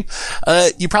B&R day.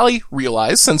 You probably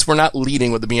realize, since we're not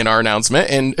leading with the B&R announcement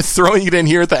and throwing it in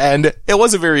here at the end, it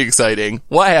wasn't very exciting.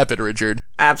 What happened, Richard?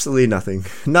 Absolutely nothing.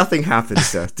 Nothing happened,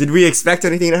 Seth. Did we expect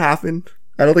anything to happen?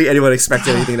 I don't think anyone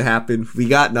expected anything to happen. We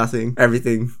got nothing.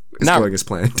 Everything is going as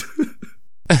planned.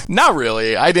 Not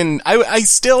really. I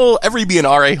still, every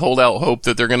B&R I hold out hope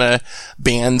that they're gonna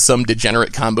ban some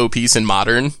degenerate combo piece in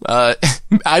Modern.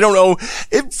 I don't know.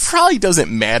 It probably doesn't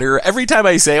matter. Every time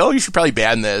I say, oh, you should probably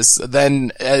ban this,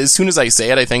 then as soon as I say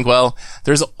it, I think, well,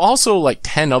 there's also like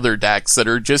 10 other decks that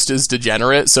are just as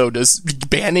degenerate, so does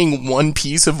banning one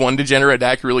piece of one degenerate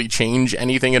deck really change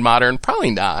anything in Modern?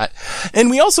 Probably not. And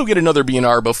we also get another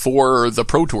B&R before the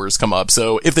Pro Tours come up,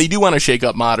 so if they do want to shake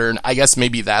up Modern, I guess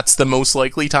maybe that's the most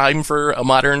likely time for a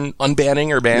Modern unbanning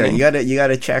or banning. Yeah, you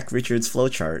gotta check Richard's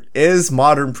flowchart. Is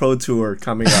Modern Pro Tour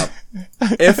coming up?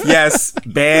 If yes,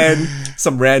 ban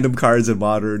some random cards in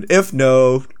Modern. If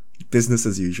no, business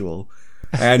as usual.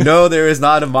 And no, there is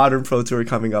not a Modern Pro Tour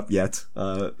coming up yet.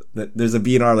 There's a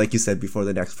B&R, like you said, before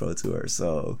the next Pro Tour.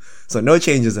 So no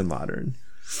changes in Modern.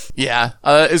 Yeah.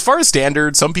 As far as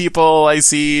Standard, some people I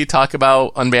see talk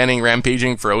about unbanning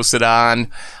Rampaging Ferocidon.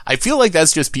 I feel like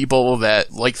that's just people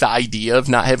that like the idea of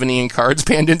not having any cards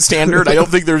banned in Standard. I don't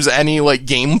think there's any like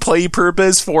gameplay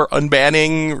purpose for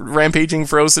unbanning Rampaging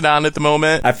Ferocidon at the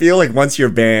moment. I feel like once you're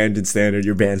banned in Standard,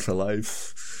 you're banned for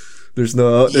life. There's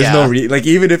no like,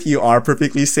 even if you are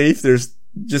perfectly safe, there's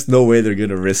just no way they're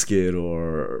gonna risk it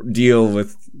or deal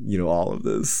with, all of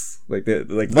this. Like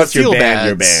once you're banned,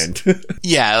 you're banned.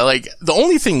 Yeah, like the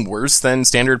only thing worse than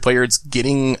Standard players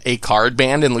getting a card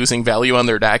banned and losing value on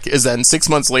their deck is then 6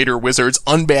 months later Wizards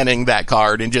unbanning that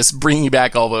card and just bringing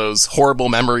back all those horrible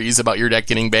memories about your deck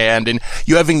getting banned and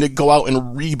you having to go out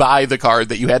and rebuy the card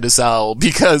that you had to sell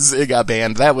because it got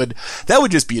banned. That would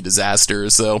just be a disaster.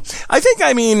 So I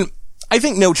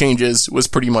think no changes was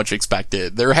pretty much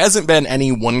expected. There hasn't been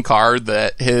any one card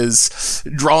that has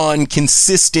drawn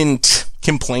consistent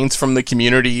complaints from the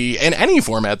community in any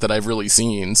format that I've really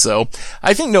seen. So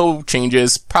I think no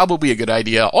changes, probably a good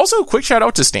idea. Also, quick shout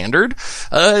out to Standard.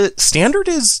 Standard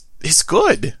is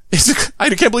good. I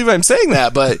can't believe I'm saying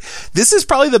that, but this is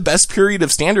probably the best period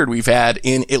of Standard we've had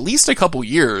in at least a couple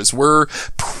years. We're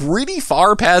pretty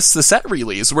far past the set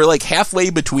release. We're like halfway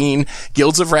between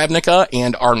Guilds of Ravnica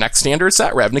and our next Standard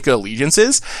set, Ravnica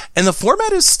Allegiances, and the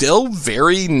format is still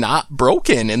very not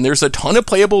broken, and there's a ton of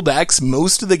playable decks.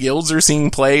 Most of the guilds are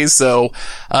seeing play, so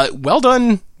well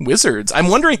done, Wizards. I'm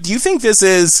wondering, do you think this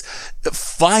is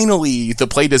finally the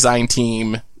play design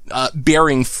team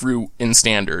bearing fruit in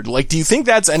Standard? Like, do you think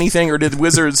that's anything, or did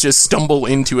Wizards just stumble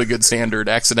into a good Standard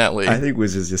accidentally? I think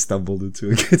Wizards just stumbled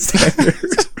into a good Standard.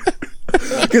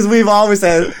 Because we've always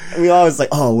like,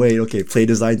 oh wait, okay, play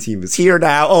design team is here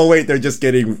now. Oh wait, they're just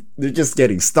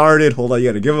getting started. Hold on, you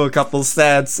gotta give them a couple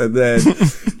sets, and then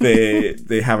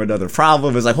they have another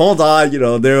problem. It's like, hold on,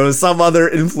 there was some other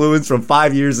influence from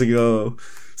 5 years ago.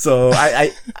 So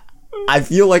I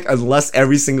feel like unless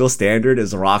every single Standard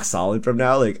is rock solid from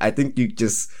now, like, I think you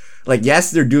just, like,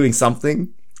 yes, they're doing something,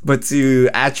 but to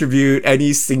attribute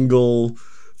any single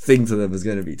thing to them is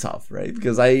going to be tough, right?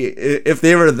 Because if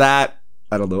they were that,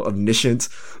 I don't know, omniscient,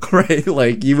 right?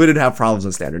 Like, you wouldn't have problems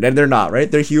with Standard. And they're not, right?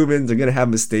 They're humans. They're going to have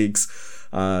mistakes.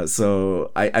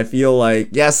 So I feel like,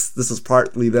 yes, this is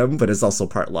partly them, but it's also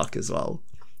part luck as well.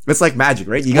 It's like Magic,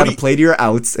 right? You gotta play to your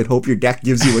outs and hope your deck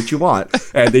gives you what you want.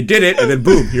 And they did it, and then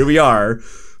boom, here we are.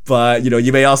 But,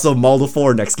 you may also mull the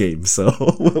 4 next game, so.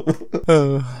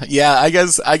 Yeah, I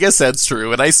guess that's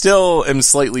true. And I still am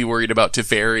slightly worried about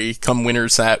Teferi come winter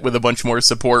set with a bunch more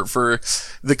support for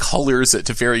the colors that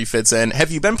Teferi fits in.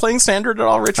 Have you been playing Standard at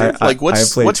all, Richard?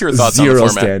 What's your thoughts on the format? Zero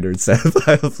Standard, Seth.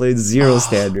 I've played zero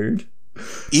Standard.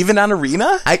 Even on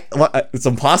Arena? It's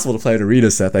impossible to play an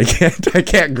Arena, Seth. I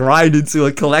can't grind into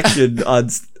a collection on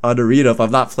Arena if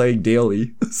I'm not playing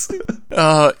daily.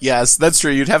 Yes, that's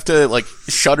true. You'd have to like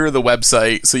shutter the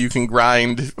website so you can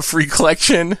grind free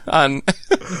collection on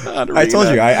Arena. I told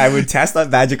you I would test on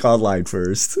Magic Online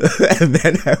first, and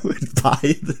then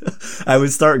I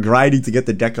would start grinding to get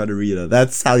the deck on Arena.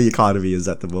 That's how the economy is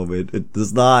at the moment. It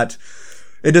does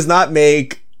not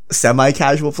make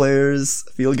semi-casual players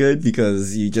feel good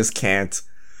because you just can't.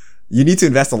 You need to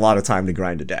invest a lot of time to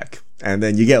grind a deck. And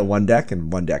then you get one deck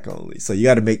and one deck only. So you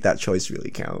got to make that choice really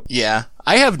count. Yeah.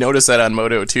 I have noticed that on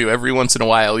Moto too. Every once in a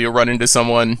while you'll run into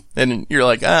someone and you're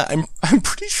like, I'm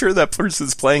pretty sure that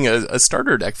person's playing a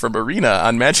starter deck from Arena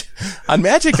on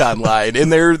Magic Online.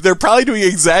 And they're probably doing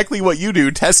exactly what you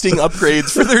do, testing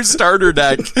upgrades for their starter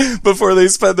deck before they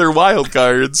spend their wild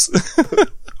cards.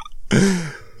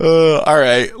 All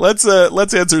right, let's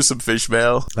answer some fish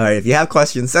mail. All right, if you have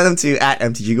questions, send them to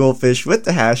 @MTGGoldfish with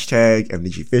the hashtag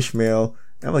MTGFishmail.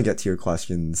 I'm gonna get to your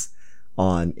questions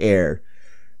on air.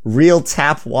 Real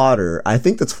Tap Water. I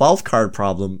think the 12th card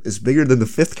problem is bigger than the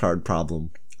 5th card problem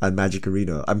on Magic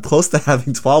Arena. I'm close to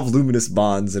having 12 Luminous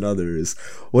Bonds and others.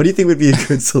 What do you think would be a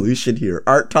good solution here?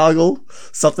 Art Toggle?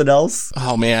 Something else?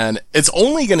 Oh man, it's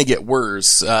only gonna get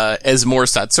worse as more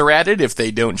sets are added if they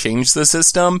don't change the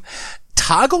system.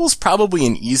 Toggle's probably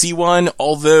an easy one,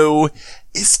 although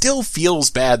it still feels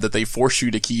bad that they force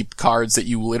you to keep cards that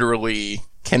you literally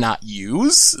cannot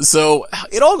use. So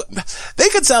they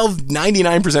could solve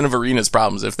 99% of Arena's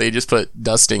problems if they just put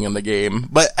dusting in the game.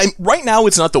 But right now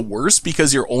it's not the worst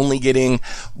because you're only getting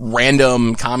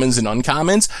random commons and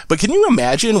uncommons. But can you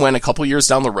imagine when a couple years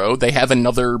down the road they have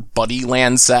another Buddy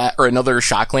Land set or another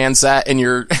Shock Land set and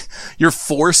you're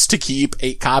forced to keep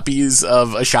 8 copies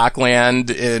of a Shock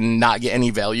Land and not get any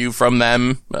value from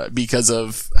them because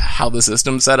of how the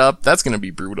system's set up? That's going to be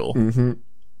brutal. Mm-hmm.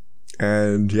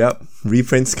 And yep,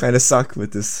 reprints kind of suck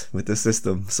with this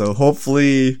system. So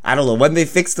hopefully, I don't know, when they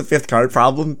fix the 5th card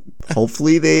problem,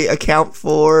 hopefully they account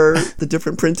for the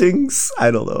different printings.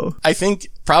 I don't know. I think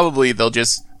probably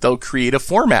they'll create a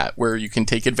format where you can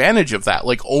take advantage of that.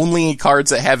 Like only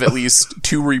cards that have at least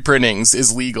 2 reprintings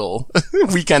is legal.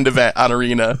 Weekend event on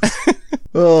Arena.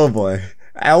 Oh boy.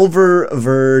 Alver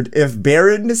Verd, if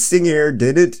Baron Singer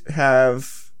didn't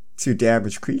have to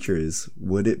damage creatures,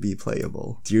 would it be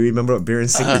playable? Do you remember what Baron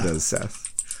Singer does, Seth?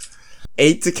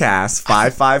 8 to cast,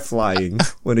 5/5 flying.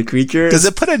 When a creature does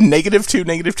it put a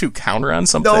 -2/-2 counter on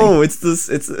something? No,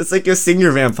 it's like a Singer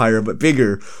vampire, but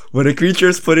bigger. When a creature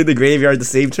is put in the graveyard the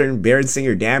same turn Baron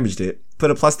Singer damaged it, put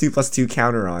a +2/+2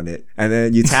 counter on it, and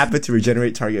then you tap it to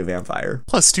regenerate target vampire.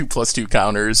 +2/+2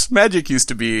 counters. Magic used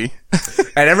to be.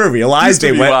 I never realized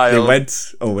they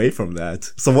went away from that.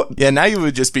 So what? Yeah, now you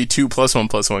would just be 2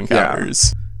 +1/+1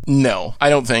 counters. Yeah. No,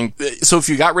 I don't think. So if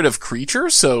you got rid of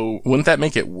creatures, so wouldn't that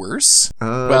make it worse?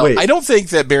 Wait. I don't think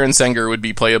that Baron Singer would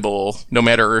be playable no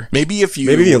matter. Maybe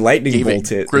you lightning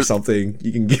bolt it or something.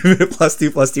 You can give it a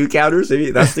 +2/+2 counters.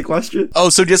 Maybe that's the question. Oh,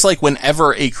 so just like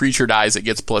whenever a creature dies, it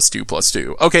gets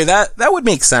 +2/+2. Okay, that would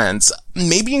make sense.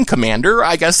 Maybe in Commander,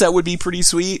 I guess that would be pretty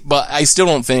sweet, but I still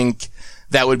don't think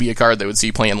that would be a card that would see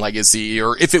play in Legacy,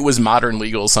 or if it was modern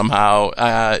legal somehow.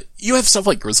 You have stuff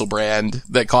like Griselbrand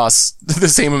that costs the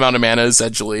same amount of mana,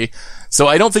 essentially. So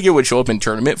I don't think it would show up in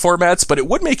tournament formats, but it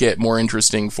would make it more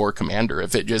interesting for Commander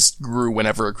if it just grew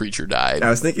whenever a creature died. I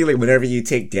was thinking like whenever you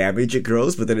take damage, it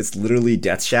grows, but then it's literally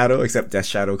Death Shadow, except Death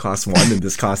Shadow costs 1 and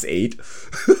this costs 8.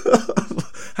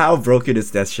 How broken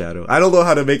is Death Shadow? I don't know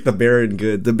how to make the Baron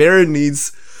good. The Baron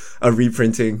needs a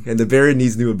reprinting, and the Baron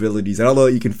needs new abilities. I don't know how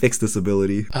you can fix this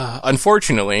ability.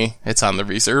 Unfortunately, it's on the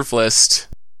reserve list.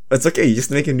 It's okay, you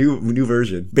just make a new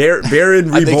version.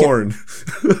 Baron Reborn.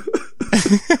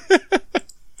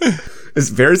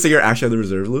 Is Baron Singer actually on the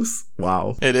reserve list?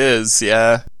 Wow. It is,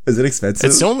 yeah. Is it expensive?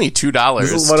 It's only $2.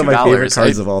 This is one of my favorite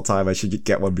cards of all time. I should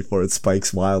get one before it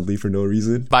spikes wildly for no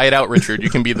reason. Buy it out, Richard.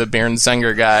 You can be the Baron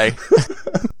Singer guy.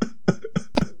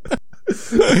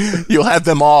 You'll have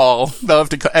them all. They'll have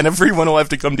to, and everyone will have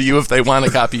to come to you if they want a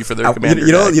copy for their Commander.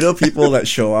 You know people that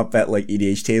show up at like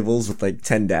EDH tables with like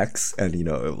 10 decks, and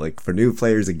like for new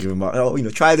players, they give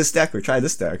them try this deck or try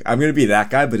this deck. I'm gonna be that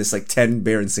guy, but it's like 10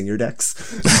 Baron Singer decks.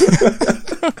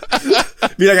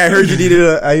 Be like, I heard you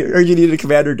needed a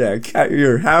Commander deck.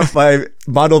 Here, have my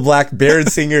mono black Baron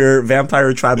Singer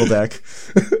Vampire Tribal deck.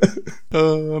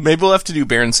 Maybe we'll have to do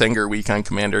Baron Singer week on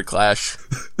Commander Clash.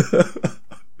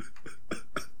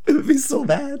 It would be so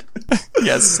bad.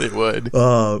 Yes, it would.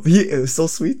 It was so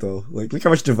sweet though. Like, look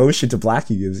how much devotion to black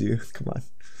he gives you. Come on.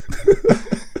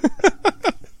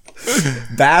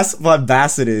 Bass von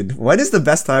Bassadin. When is the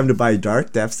best time to buy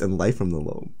Dark Depths and Life from the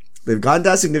Loam? They've gone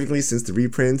down significantly since the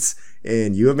reprints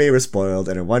and UMA were spoiled,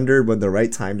 and I wondered when the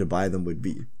right time to buy them would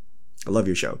be. I love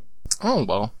your show. Oh,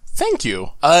 well, thank you.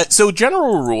 So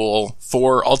general rule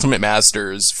for Ultimate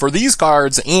Masters, for these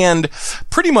cards and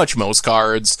pretty much most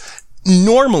cards,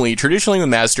 normally, traditionally with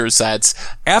Master sets,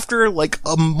 after like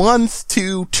a month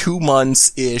to 2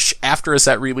 months-ish after a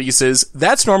set releases,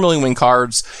 that's normally when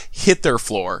cards hit their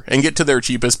floor and get to their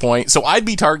cheapest point. So I'd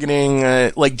be targeting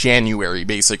like January,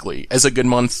 basically, as a good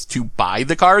month to buy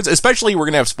the cards, especially we're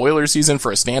going to have spoiler season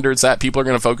for a standard set. People are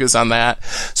going to focus on that.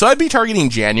 So I'd be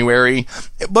targeting January,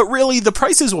 but really the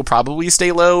prices will probably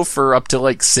stay low for up to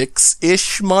like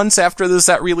 6-ish months after the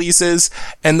set releases.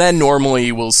 And then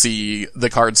normally we'll see the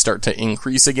cards start to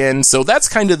increase again. So that's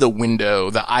kind of the window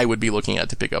that I would be looking at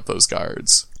to pick up those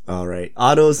cards. All right.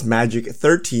 Otto's Magic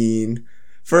 13.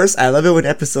 First, I love it when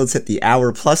episodes hit the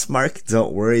hour plus mark.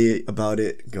 Don't worry about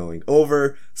it going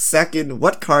over. Second,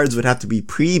 what cards would have to be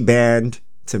pre-banned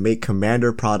to make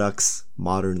Commander products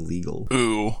modern legal?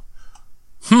 Ooh.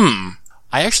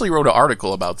 I actually wrote an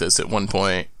article about this at one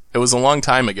point. It was a long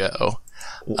time ago.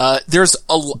 There's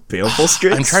Baleful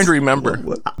Strix? I'm trying to remember.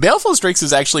 What? Baleful Strix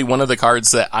is actually one of the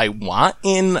cards that I want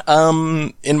in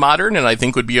Modern, and I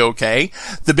think would be okay.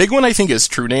 The big one I think is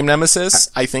True Name Nemesis.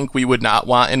 I think we would not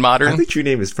want in Modern. I think True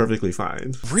Name is perfectly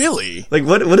fine. Really? Like,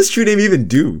 what does True Name even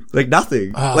do? Like,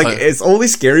 nothing. It's only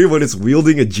scary when it's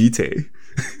wielding a Jite.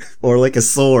 Or like a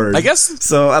sword. I guess.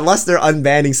 So unless they're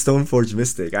unbanning Stoneforge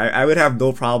Mystic, I would have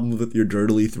no problem with your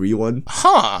Dirtily 3-1.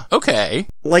 Huh. Okay.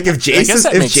 Like if Jace is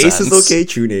sense. okay,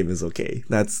 True Name is okay.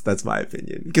 That's my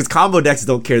opinion. Because combo decks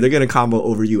don't care. They're gonna combo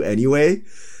over you anyway.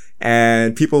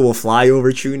 And people will fly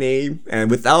over True Name.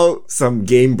 And without some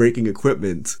game-breaking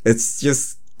equipment, it's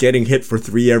just getting hit for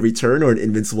 3 every turn or an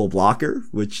invincible blocker,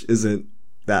 which isn't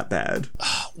that bad.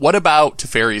 What about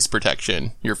Teferi's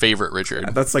Protection? Your favorite,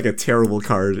 Richard? That's like a terrible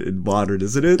card in Modern,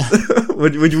 isn't it?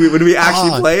 would we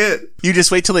actually play it? You just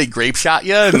wait till they grape shot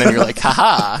you, and then you're like,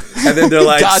 haha. And then they're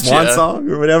like, Gotcha. Swan Song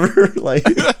or whatever. Like,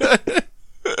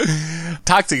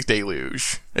 Toxic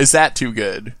Deluge. Is that too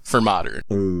good for Modern?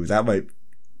 ooh, that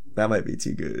might be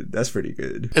too good. That's pretty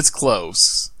good. It's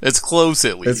close. It's close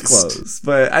at least. It's close,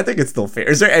 but I think it's still fair.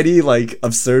 Is there any like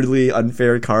absurdly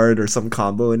unfair card or some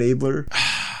combo enabler?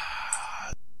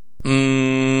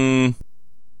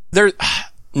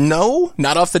 No,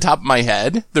 not off the top of my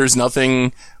head. There's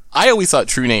nothing. I always thought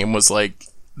True Name was like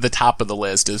the top of the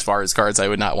list as far as cards I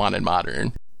would not want in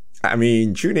Modern. I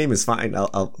mean, True Name is fine.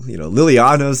 I'll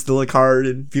Liliana's still a card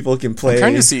and people can play. I'm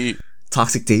trying to see.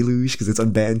 Toxic Deluge because it's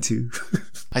unbanned too.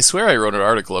 I swear I wrote an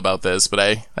article about this, but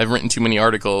I've written too many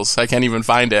articles. I can't even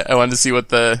find it. I wanted to see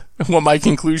what my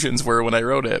conclusions were when I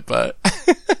wrote it, but all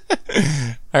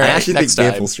right. I actually next think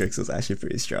time. Baleful Strix is actually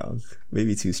pretty strong.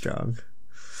 Maybe too strong.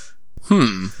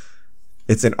 Hmm.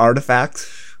 It's an artifact.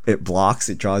 It blocks,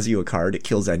 it draws you a card, it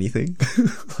kills anything.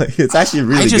 Like, it's actually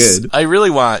really good. I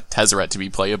really want Tezzeret to be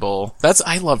playable.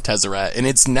 I love Tezzeret, and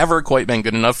it's never quite been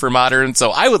good enough for Modern, so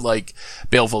I would like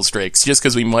Baleful Strix, just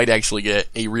because we might actually get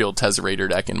a real Tezzerator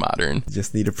deck in Modern.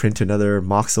 Just need to print another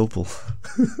Mox Opal.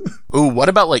 Ooh, what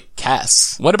about like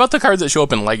Kess? What about the cards that show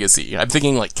up in Legacy? I'm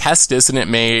thinking like Kess Dissonant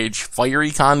Mage,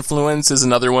 Fiery Confluence is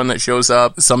another one that shows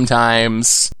up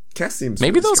sometimes. Kess seems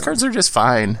Maybe those strong. cards are just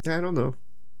fine. I don't know.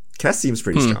 Kess seems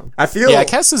pretty strong. I feel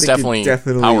Kess is they definitely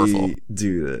powerful.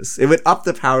 Do this. It would up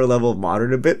the power level of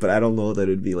Modern a bit, but I don't know that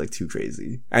it'd be like too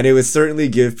crazy. And it would certainly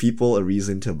give people a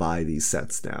reason to buy these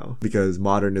sets now because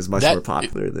Modern is much more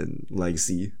popular than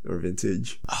Legacy or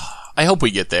Vintage. I hope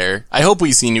we get there. I hope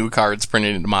we see new cards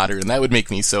printed into Modern. That would make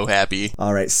me so happy.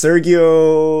 All right,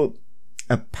 Sergio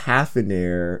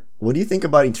Epaphaner. What do you think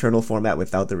about Eternal format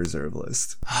without the reserve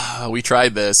list? We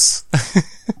tried this.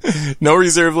 No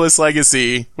reserve list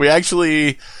Legacy. We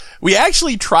actually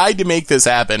tried to make this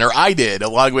happen, or I did,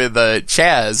 along with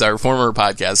Chaz, our former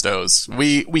podcast host.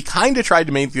 We kind of tried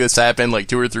to make this happen like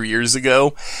 2 or 3 years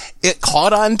ago. It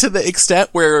caught on to the extent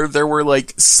where there were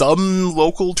like some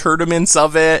local tournaments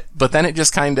of it, but then it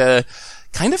just kind of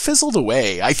fizzled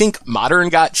away. I think Modern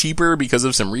got cheaper because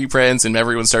of some reprints and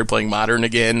everyone started playing Modern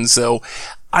again. So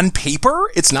on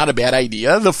paper, it's not a bad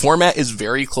idea. The format is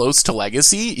very close to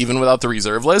Legacy, even without the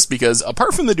reserve list, because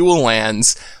apart from the dual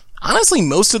lands, honestly,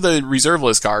 most of the reserve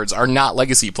list cards are not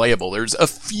Legacy playable. There's a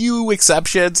few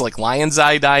exceptions, like Lion's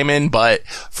Eye Diamond, but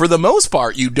for the most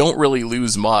part, you don't really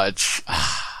lose much.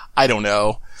 I don't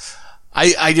know.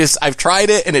 I've tried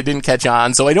it and it didn't catch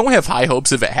on, so I don't have high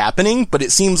hopes of it happening, but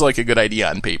it seems like a good idea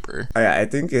on paper. I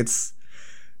think it's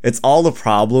all the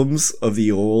problems of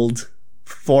the old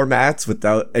formats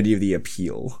without any of the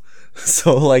appeal.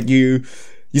 So like you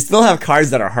still have cards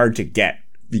that are hard to get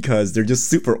because they're just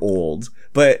super old,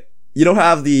 but you don't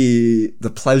have the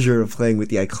pleasure of playing with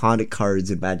the iconic cards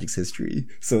in Magic's history.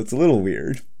 So it's a little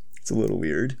weird.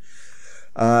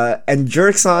 And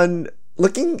Jerkson,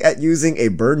 looking at using a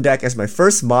burn deck as my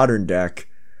first modern deck,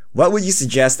 what would you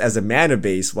suggest as a mana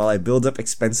base while I build up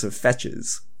expensive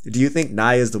fetches? Do you think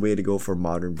Naya is the way to go for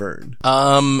modern burn?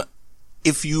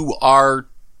 If you are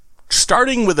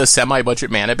starting with a semi-budget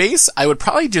mana base, I would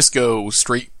probably just go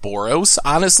straight Boros,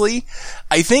 honestly.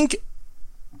 I think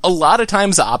a lot of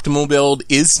times the optimal build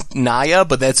is Naya,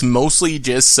 but that's mostly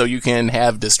just so you can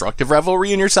have Destructive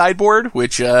Revelry in your sideboard,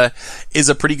 which is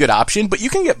a pretty good option, but you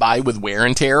can get by with Wear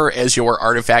and Tear as your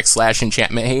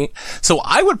artifact/enchantment hate. So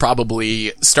I would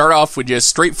probably start off with just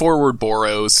straightforward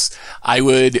Boros. I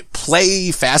would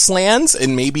play fast lands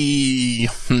and maybe,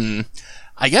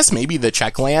 I guess maybe the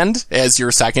check land as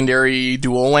your secondary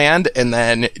dual land, and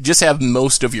then just have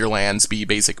most of your lands be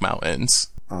basic mountains.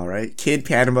 All right, Kid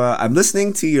Panama, I'm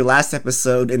listening to your last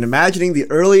episode and imagining the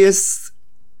earliest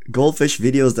Goldfish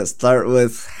videos that start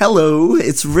with, "Hello,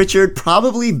 it's Richard,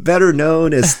 probably better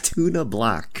known as Tuna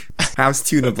Black." How's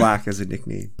Tuna Black as a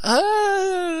nickname?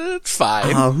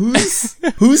 Fine.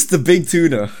 Who's the big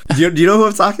tuna? Do you know who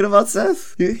I'm talking about,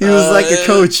 Seth? He was like a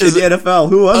coach in the NFL.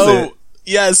 Who was it?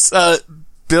 Yes,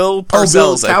 Bill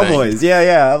Parcells, Bill Cowboys.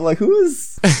 Yeah. I'm like, who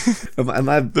is? Am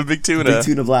I the big tuna? Big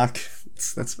Tuna Black.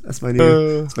 That's my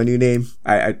new name.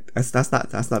 That's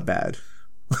not bad.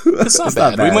 It's not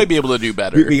bad. We might be able to do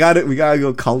better. We gotta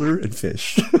go color and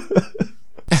fish.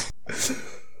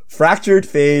 Fractured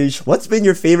Phage, what's been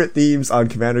your favorite themes on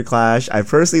Commander Clash? I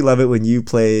personally love it when you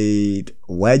played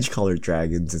wedge-colored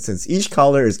dragons, and since each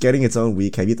color is getting its own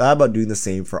week, have you thought about doing the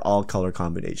same for all color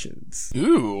combinations?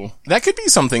 Ooh, that could be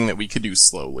something that we could do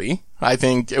slowly. I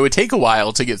think it would take a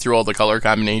while to get through all the color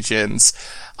combinations.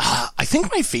 I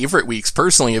think my favorite weeks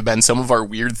personally have been some of our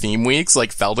weird theme weeks,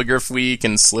 like Feldegriff Week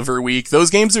and Sliver Week.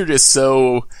 Those games are just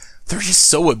so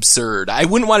absurd. I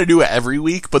wouldn't want to do it every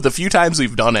week, but the few times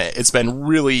we've done it, it's been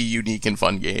really unique and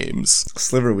fun games.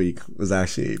 Sliver Week was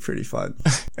actually pretty fun.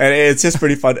 And it's just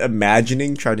pretty fun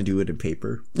imagining trying to do it in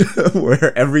paper,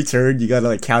 where every turn you gotta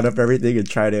like count up everything and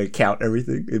try to count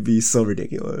everything. It'd be so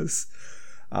ridiculous.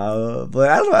 But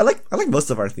I don't know, I like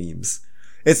most of our themes.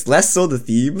 It's less so the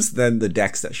themes than the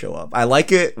decks that show up. I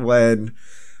like it when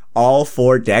all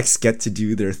 4 decks get to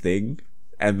do their thing,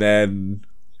 and then,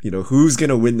 you know, who's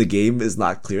gonna win the game is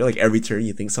not clear. Like every turn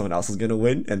you think someone else is gonna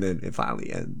win, and then it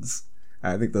finally ends.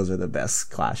 I think those are the best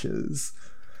clashes.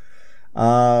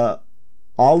 Oliver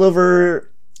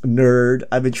Nerd,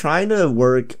 I've been trying to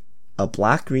work a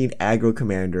black-green aggro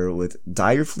commander with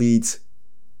Direfleet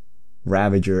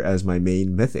Ravager as my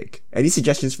main mythic. Any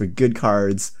suggestions for good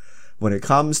cards when it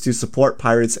comes to support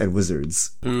pirates and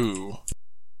wizards? Ooh.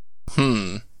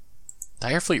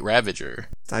 Direfleet Ravager.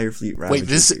 Direfleet Ravager. Wait,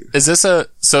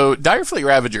 so Direfleet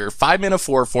Ravager, 5 mana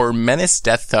 4/4 Menace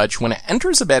Death Touch. When it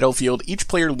enters the battlefield, each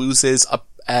player loses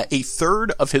a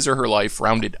third of his or her life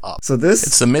rounded up. So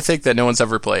it's the mythic that no one's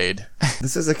ever played.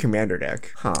 This is a commander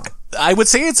deck, huh? I would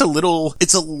say it's a little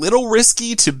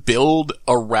risky to build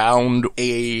around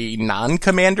a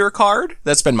non-commander card.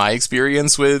 That's been my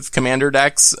experience with commander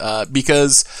decks,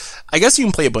 because I guess you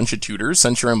can play a bunch of tutors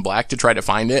since you're in black to try to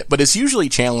find it, but it's usually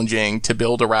challenging to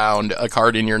build around a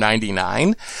card in your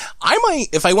 99.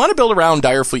 If I want to build around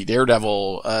Direfleet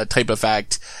Daredevil, type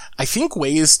effect, I think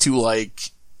ways to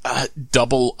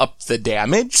double up the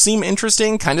damage seem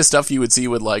interesting. Kind of stuff you would see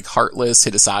with like Heartless,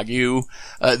 Hitasagu,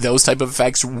 those type of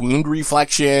effects. Wound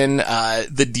Reflection,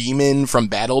 the Demon from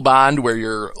Battle Bond, where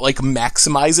you're like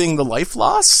maximizing the life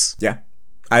loss. Yeah.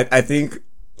 I think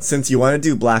since you want to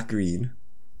do black-green,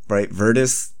 right?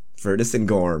 Virtus and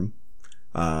Gorm,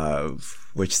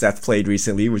 which Seth played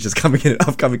recently, which is coming in an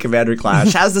upcoming Commander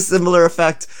Clash, has a similar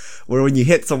effect where when you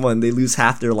hit someone, they lose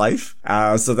half their life.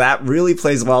 So that really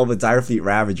plays well with Direfleet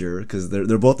Ravager, because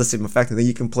they're both the same effect, and then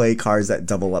you can play cards that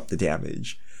double up the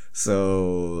damage.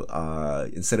 So,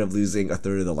 instead of losing a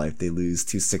third of their life, they lose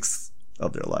 2/6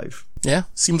 of their life. Yeah,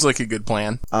 seems like a good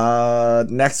plan.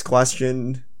 Next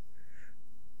question.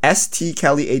 ST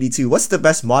Kelly 82. What's the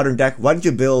best modern deck? What did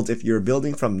you build if you're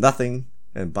building from nothing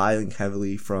and buying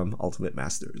heavily from Ultimate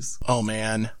Masters? Oh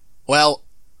man. Well,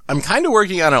 I'm kind of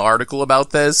working on an article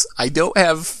about this. I don't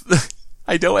have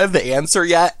the answer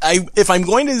yet. If I'm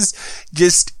going to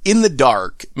just in the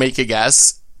dark make a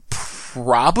guess,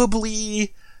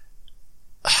 probably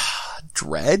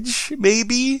Dredge,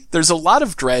 maybe? There's a lot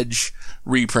of Dredge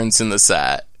reprints in the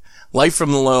set. Life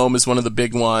from the Loam is one of the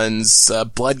big ones.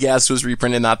 Bloodghast was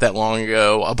reprinted not that long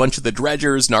ago. A bunch of the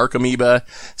Dredgers, Narcomoeba.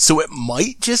 So it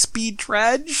might just be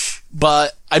Dredge,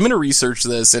 but I'm going to research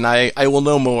this, and I will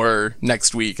know more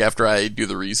next week after I do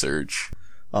the research.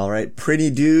 All right, Pretty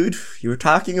Dude, you were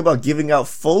talking about giving out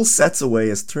full sets away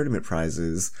as tournament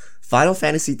prizes. Final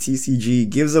Fantasy TCG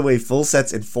gives away full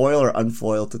sets in foil or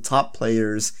unfoil to top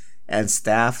players and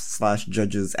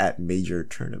staff/judges at major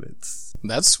tournaments.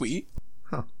 That's sweet.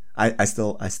 Huh. I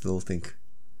still think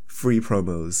free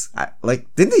promos.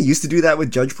 Didn't they used to do that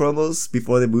with judge promos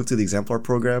before they moved to the exemplar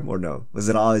program, or no? Was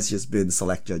it always just been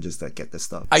select judges that get this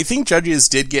stuff? I think judges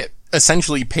did get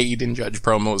essentially paid in judge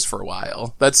promos for a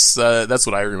while. That's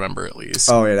what I remember, at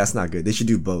least. Oh yeah, that's not good. They should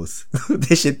do both.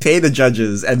 They should pay the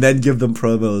judges and then give them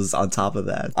promos on top of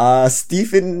that.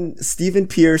 Stephen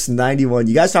Pierce 91.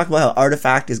 You guys talk about how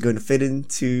Artifact is going to fit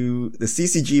into the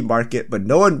CCG market, but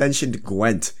no one mentioned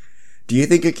Gwent. Do you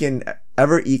think it can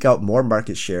ever eke out more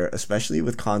market share, especially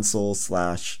with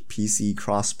console/PC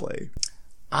crossplay?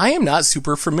 I am not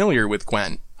super familiar with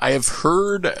Gwent. I have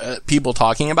heard people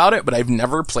talking about it, but I've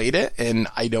never played it, and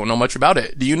I don't know much about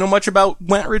it. Do you know much about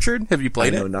Gwent, Richard? Have you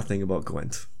played it? I know nothing about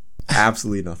Gwent.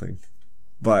 Absolutely nothing.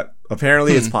 But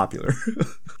apparently it's popular.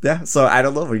 Yeah, so I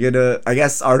don't know. I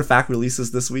guess Artifact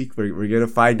releases this week. We're gonna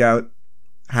find out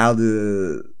how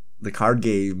the card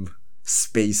game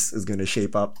space is gonna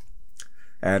shape up.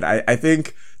 And I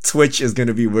think Twitch is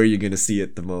gonna be where you're gonna see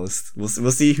it the most.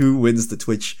 We'll see who wins the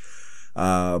Twitch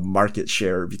market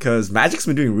share, because Magic's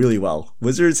been doing really well.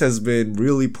 Wizards has been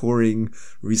really pouring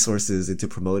resources into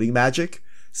promoting Magic,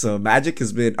 so Magic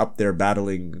has been up there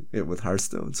battling it with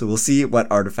Hearthstone. So we'll see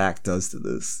what Artifact does to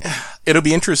this. It'll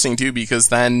be interesting too, because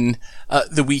then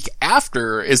the week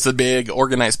after is the big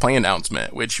organized play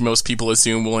announcement, which most people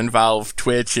assume will involve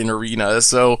Twitch and Arena.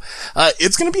 So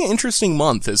it's going to be an interesting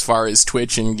month as far as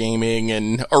Twitch and gaming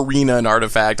and Arena and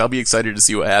Artifact. I'll be excited to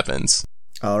see what happens.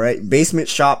 All right, Basement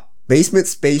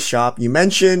Space Shop, you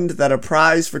mentioned that a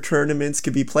prize for tournaments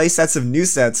could be play sets of new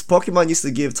sets. Pokemon used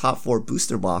to give top 4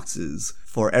 booster boxes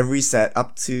for every set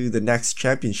up to the next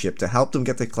championship to help them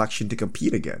get the collection to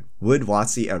compete again. Would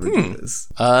WotC ever do this?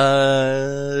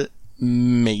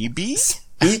 Maybe?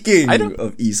 Speaking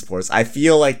of esports, I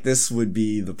feel like this would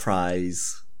be the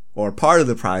prize, or part of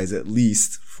the prize at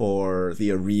least, for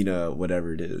the Arena,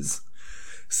 whatever it is.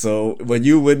 So when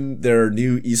you win their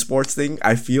new esports thing,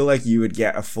 I feel like you would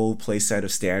get a full play set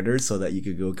of standards so that you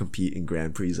could go compete in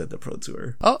Grand Prix at the Pro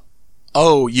Tour.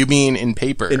 Oh, you mean in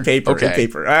paper? In paper, okay. In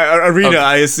paper. Arena, okay.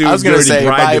 I assume. I was going to say,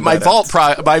 my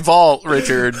vault,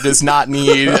 Richard, does not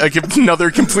need another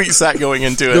complete set going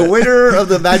into it. The winner of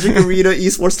the Magic Arena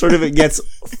esports tournament gets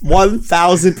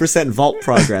 1,000% vault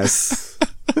progress.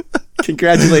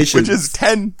 Congratulations. Which is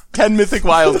 10 mythic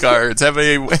wildcards.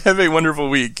 Have a wonderful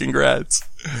week. Congrats.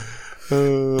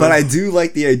 But I do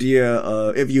like the idea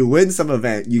of, if you win some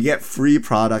event, you get free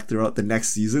product throughout the next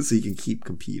season so you can keep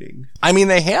competing. I mean,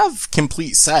 they have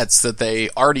complete sets that they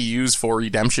already use for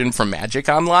redemption from Magic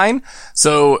Online.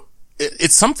 So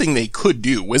it's something they could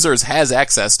do. Wizards has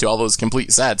access to all those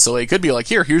complete sets. So they could be like,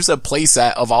 here's a play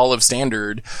set of all of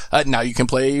Standard. Now you can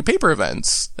play paper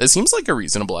events. It seems like a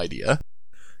reasonable idea.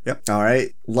 Yep. All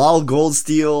right. LOL Gold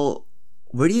Steel.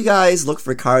 Where do you guys look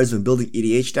for cards when building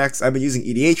EDH decks? I've been using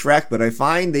EDH Rec, but I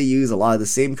find they use a lot of the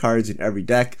same cards in every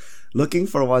deck, looking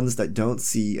for ones that don't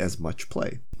see as much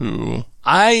play.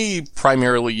 I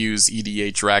primarily use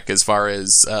EDH Rec as far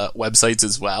as websites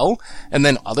as well, and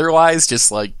then otherwise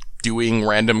just like doing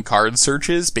random card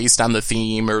searches based on the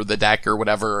theme or the deck or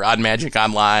whatever on Magic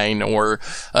Online or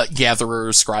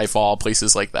Gatherer, Scryfall,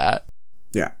 places like that.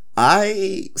 Yeah.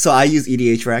 I use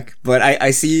EDH Rec, but I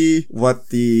see what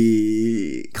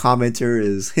the commenter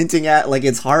is hinting at. Like,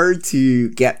 it's hard to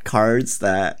get cards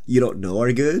that you don't know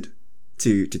are good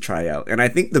to try out. And I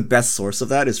think the best source of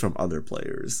that is from other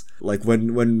players. Like,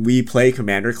 when we play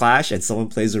Commander Clash and someone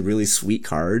plays a really sweet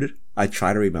card, I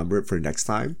try to remember it for next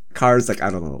time. Cards like, I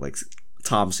don't know, like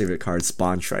Tom's favorite card,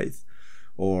 Spawn Scythe,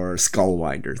 or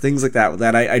Skullwinder, things like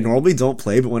that I normally don't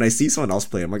play, but when I see someone else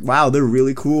play, I'm like, wow, they're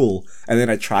really cool. And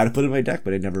then I try to put it in my deck,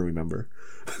 but I never remember.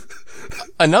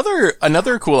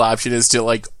 Another cool option is to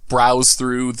like browse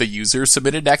through the user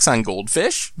submitted decks on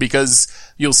Goldfish, because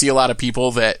you'll see a lot of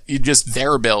people that just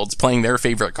their builds playing their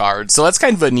favorite cards. So that's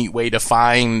kind of a neat way to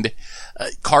find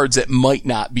cards that might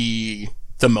not be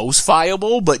the most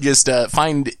viable, but just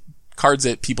find cards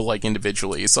that people like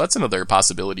individually. So that's another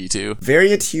possibility too.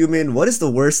 Variant Human, what is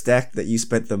the worst deck that you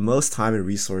spent the most time and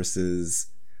resources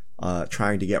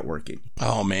trying to get working?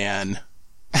 Oh man.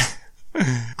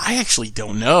 I actually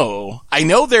don't know. I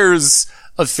know there's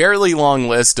a fairly long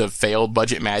list of failed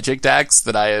budget Magic decks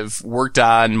that I have worked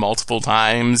on multiple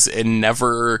times and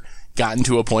never gotten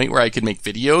to a point where I could make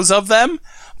videos of them.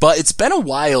 But it's been a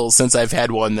while since I've had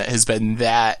one that has been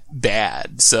that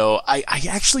bad. So I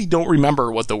actually don't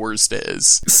remember what the worst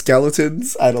is.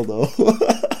 Skeletons? I don't know.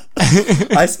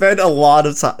 I spend a lot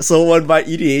of time. So when my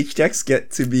EDH decks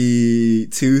get to be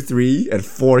 2, 3, and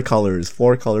 4 colors.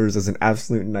 4 colors is an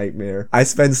absolute nightmare. I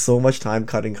spend so much time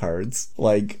cutting cards.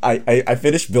 Like, I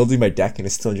finished building my deck and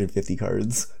it's 250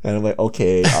 cards. And I'm like,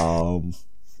 okay,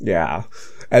 yeah.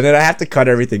 And then I have to cut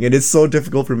everything. And it's so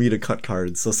difficult for me to cut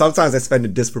cards. So sometimes I spend a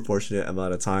disproportionate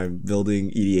amount of time building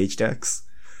EDH decks.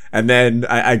 And then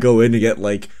I go in to get,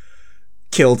 like,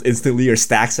 killed instantly or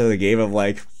stacks out of the game. I'm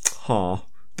like,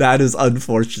 that is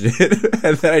unfortunate.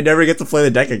 And then I never get to play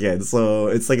the deck again. So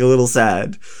it's, like, a little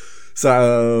sad.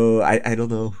 So I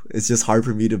don't know. It's just hard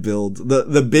for me to build.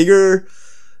 The bigger,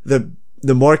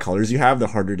 the more colors you have, the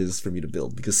harder it is for me to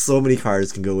build, because so many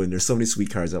cards can go in. There's so many sweet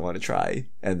cards I want to try,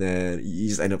 and then you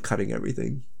just end up cutting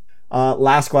everything.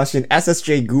 Last question.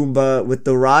 SSJ Goomba, with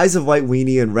the rise of White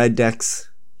Weenie and red decks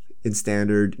in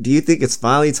Standard, do you think it's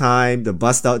finally time to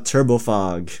bust out Turbo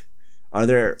Fog? Are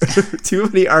there too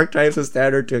many archetypes of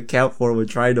Standard to account for when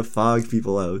trying to fog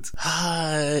people out?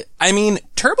 I mean,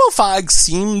 Turbo Fog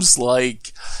seems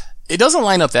like it doesn't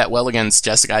line up that well against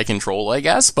Jeskai Control, I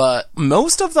guess, but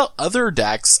most of the other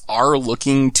decks are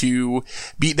looking to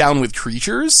beat down with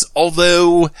creatures,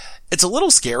 although it's a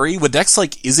little scary. With decks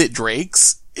like Izzet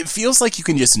Drakes, it feels like you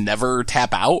can just never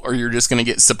tap out, or you're just going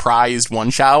to get surprised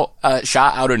shot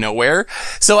out of nowhere.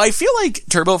 So I feel like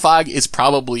Turbo Fog is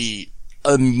probably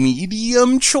a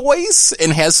medium choice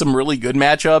and has some really good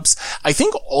matchups. I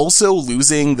think also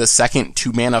losing the second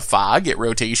 2-mana Fog at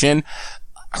rotation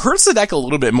hurts the deck a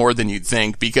little bit more than you'd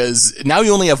think, because now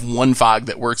you only have one Fog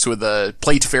that works with a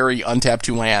play Teferi, untap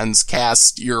 2 lands,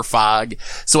 cast your Fog.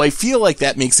 So I feel like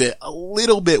that makes it a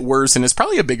little bit worse, and it's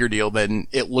probably a bigger deal than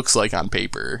it looks like on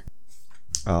paper.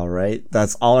 All right.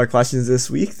 That's all our questions this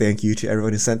week. Thank you to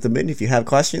everyone who sent them in. If you have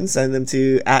questions, send them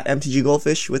to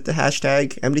 @MTGGoldfish with the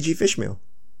hashtag MTGFishmail.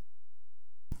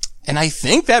 And I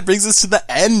think that brings us to the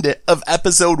end of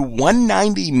episode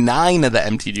 199 of the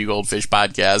MTG Goldfish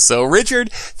podcast. So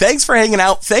Richard, thanks for hanging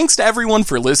out. Thanks to everyone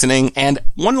for listening. And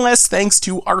one last thanks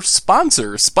to our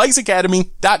sponsor,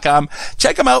 SpikesAcademy.com.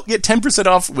 Check them out. Get 10%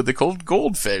 off with the code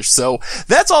Goldfish. So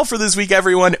that's all for this week,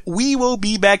 everyone. We will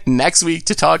be back next week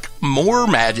to talk more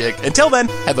Magic. Until then,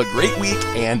 have a great week.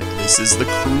 And this is the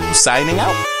crew signing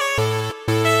out.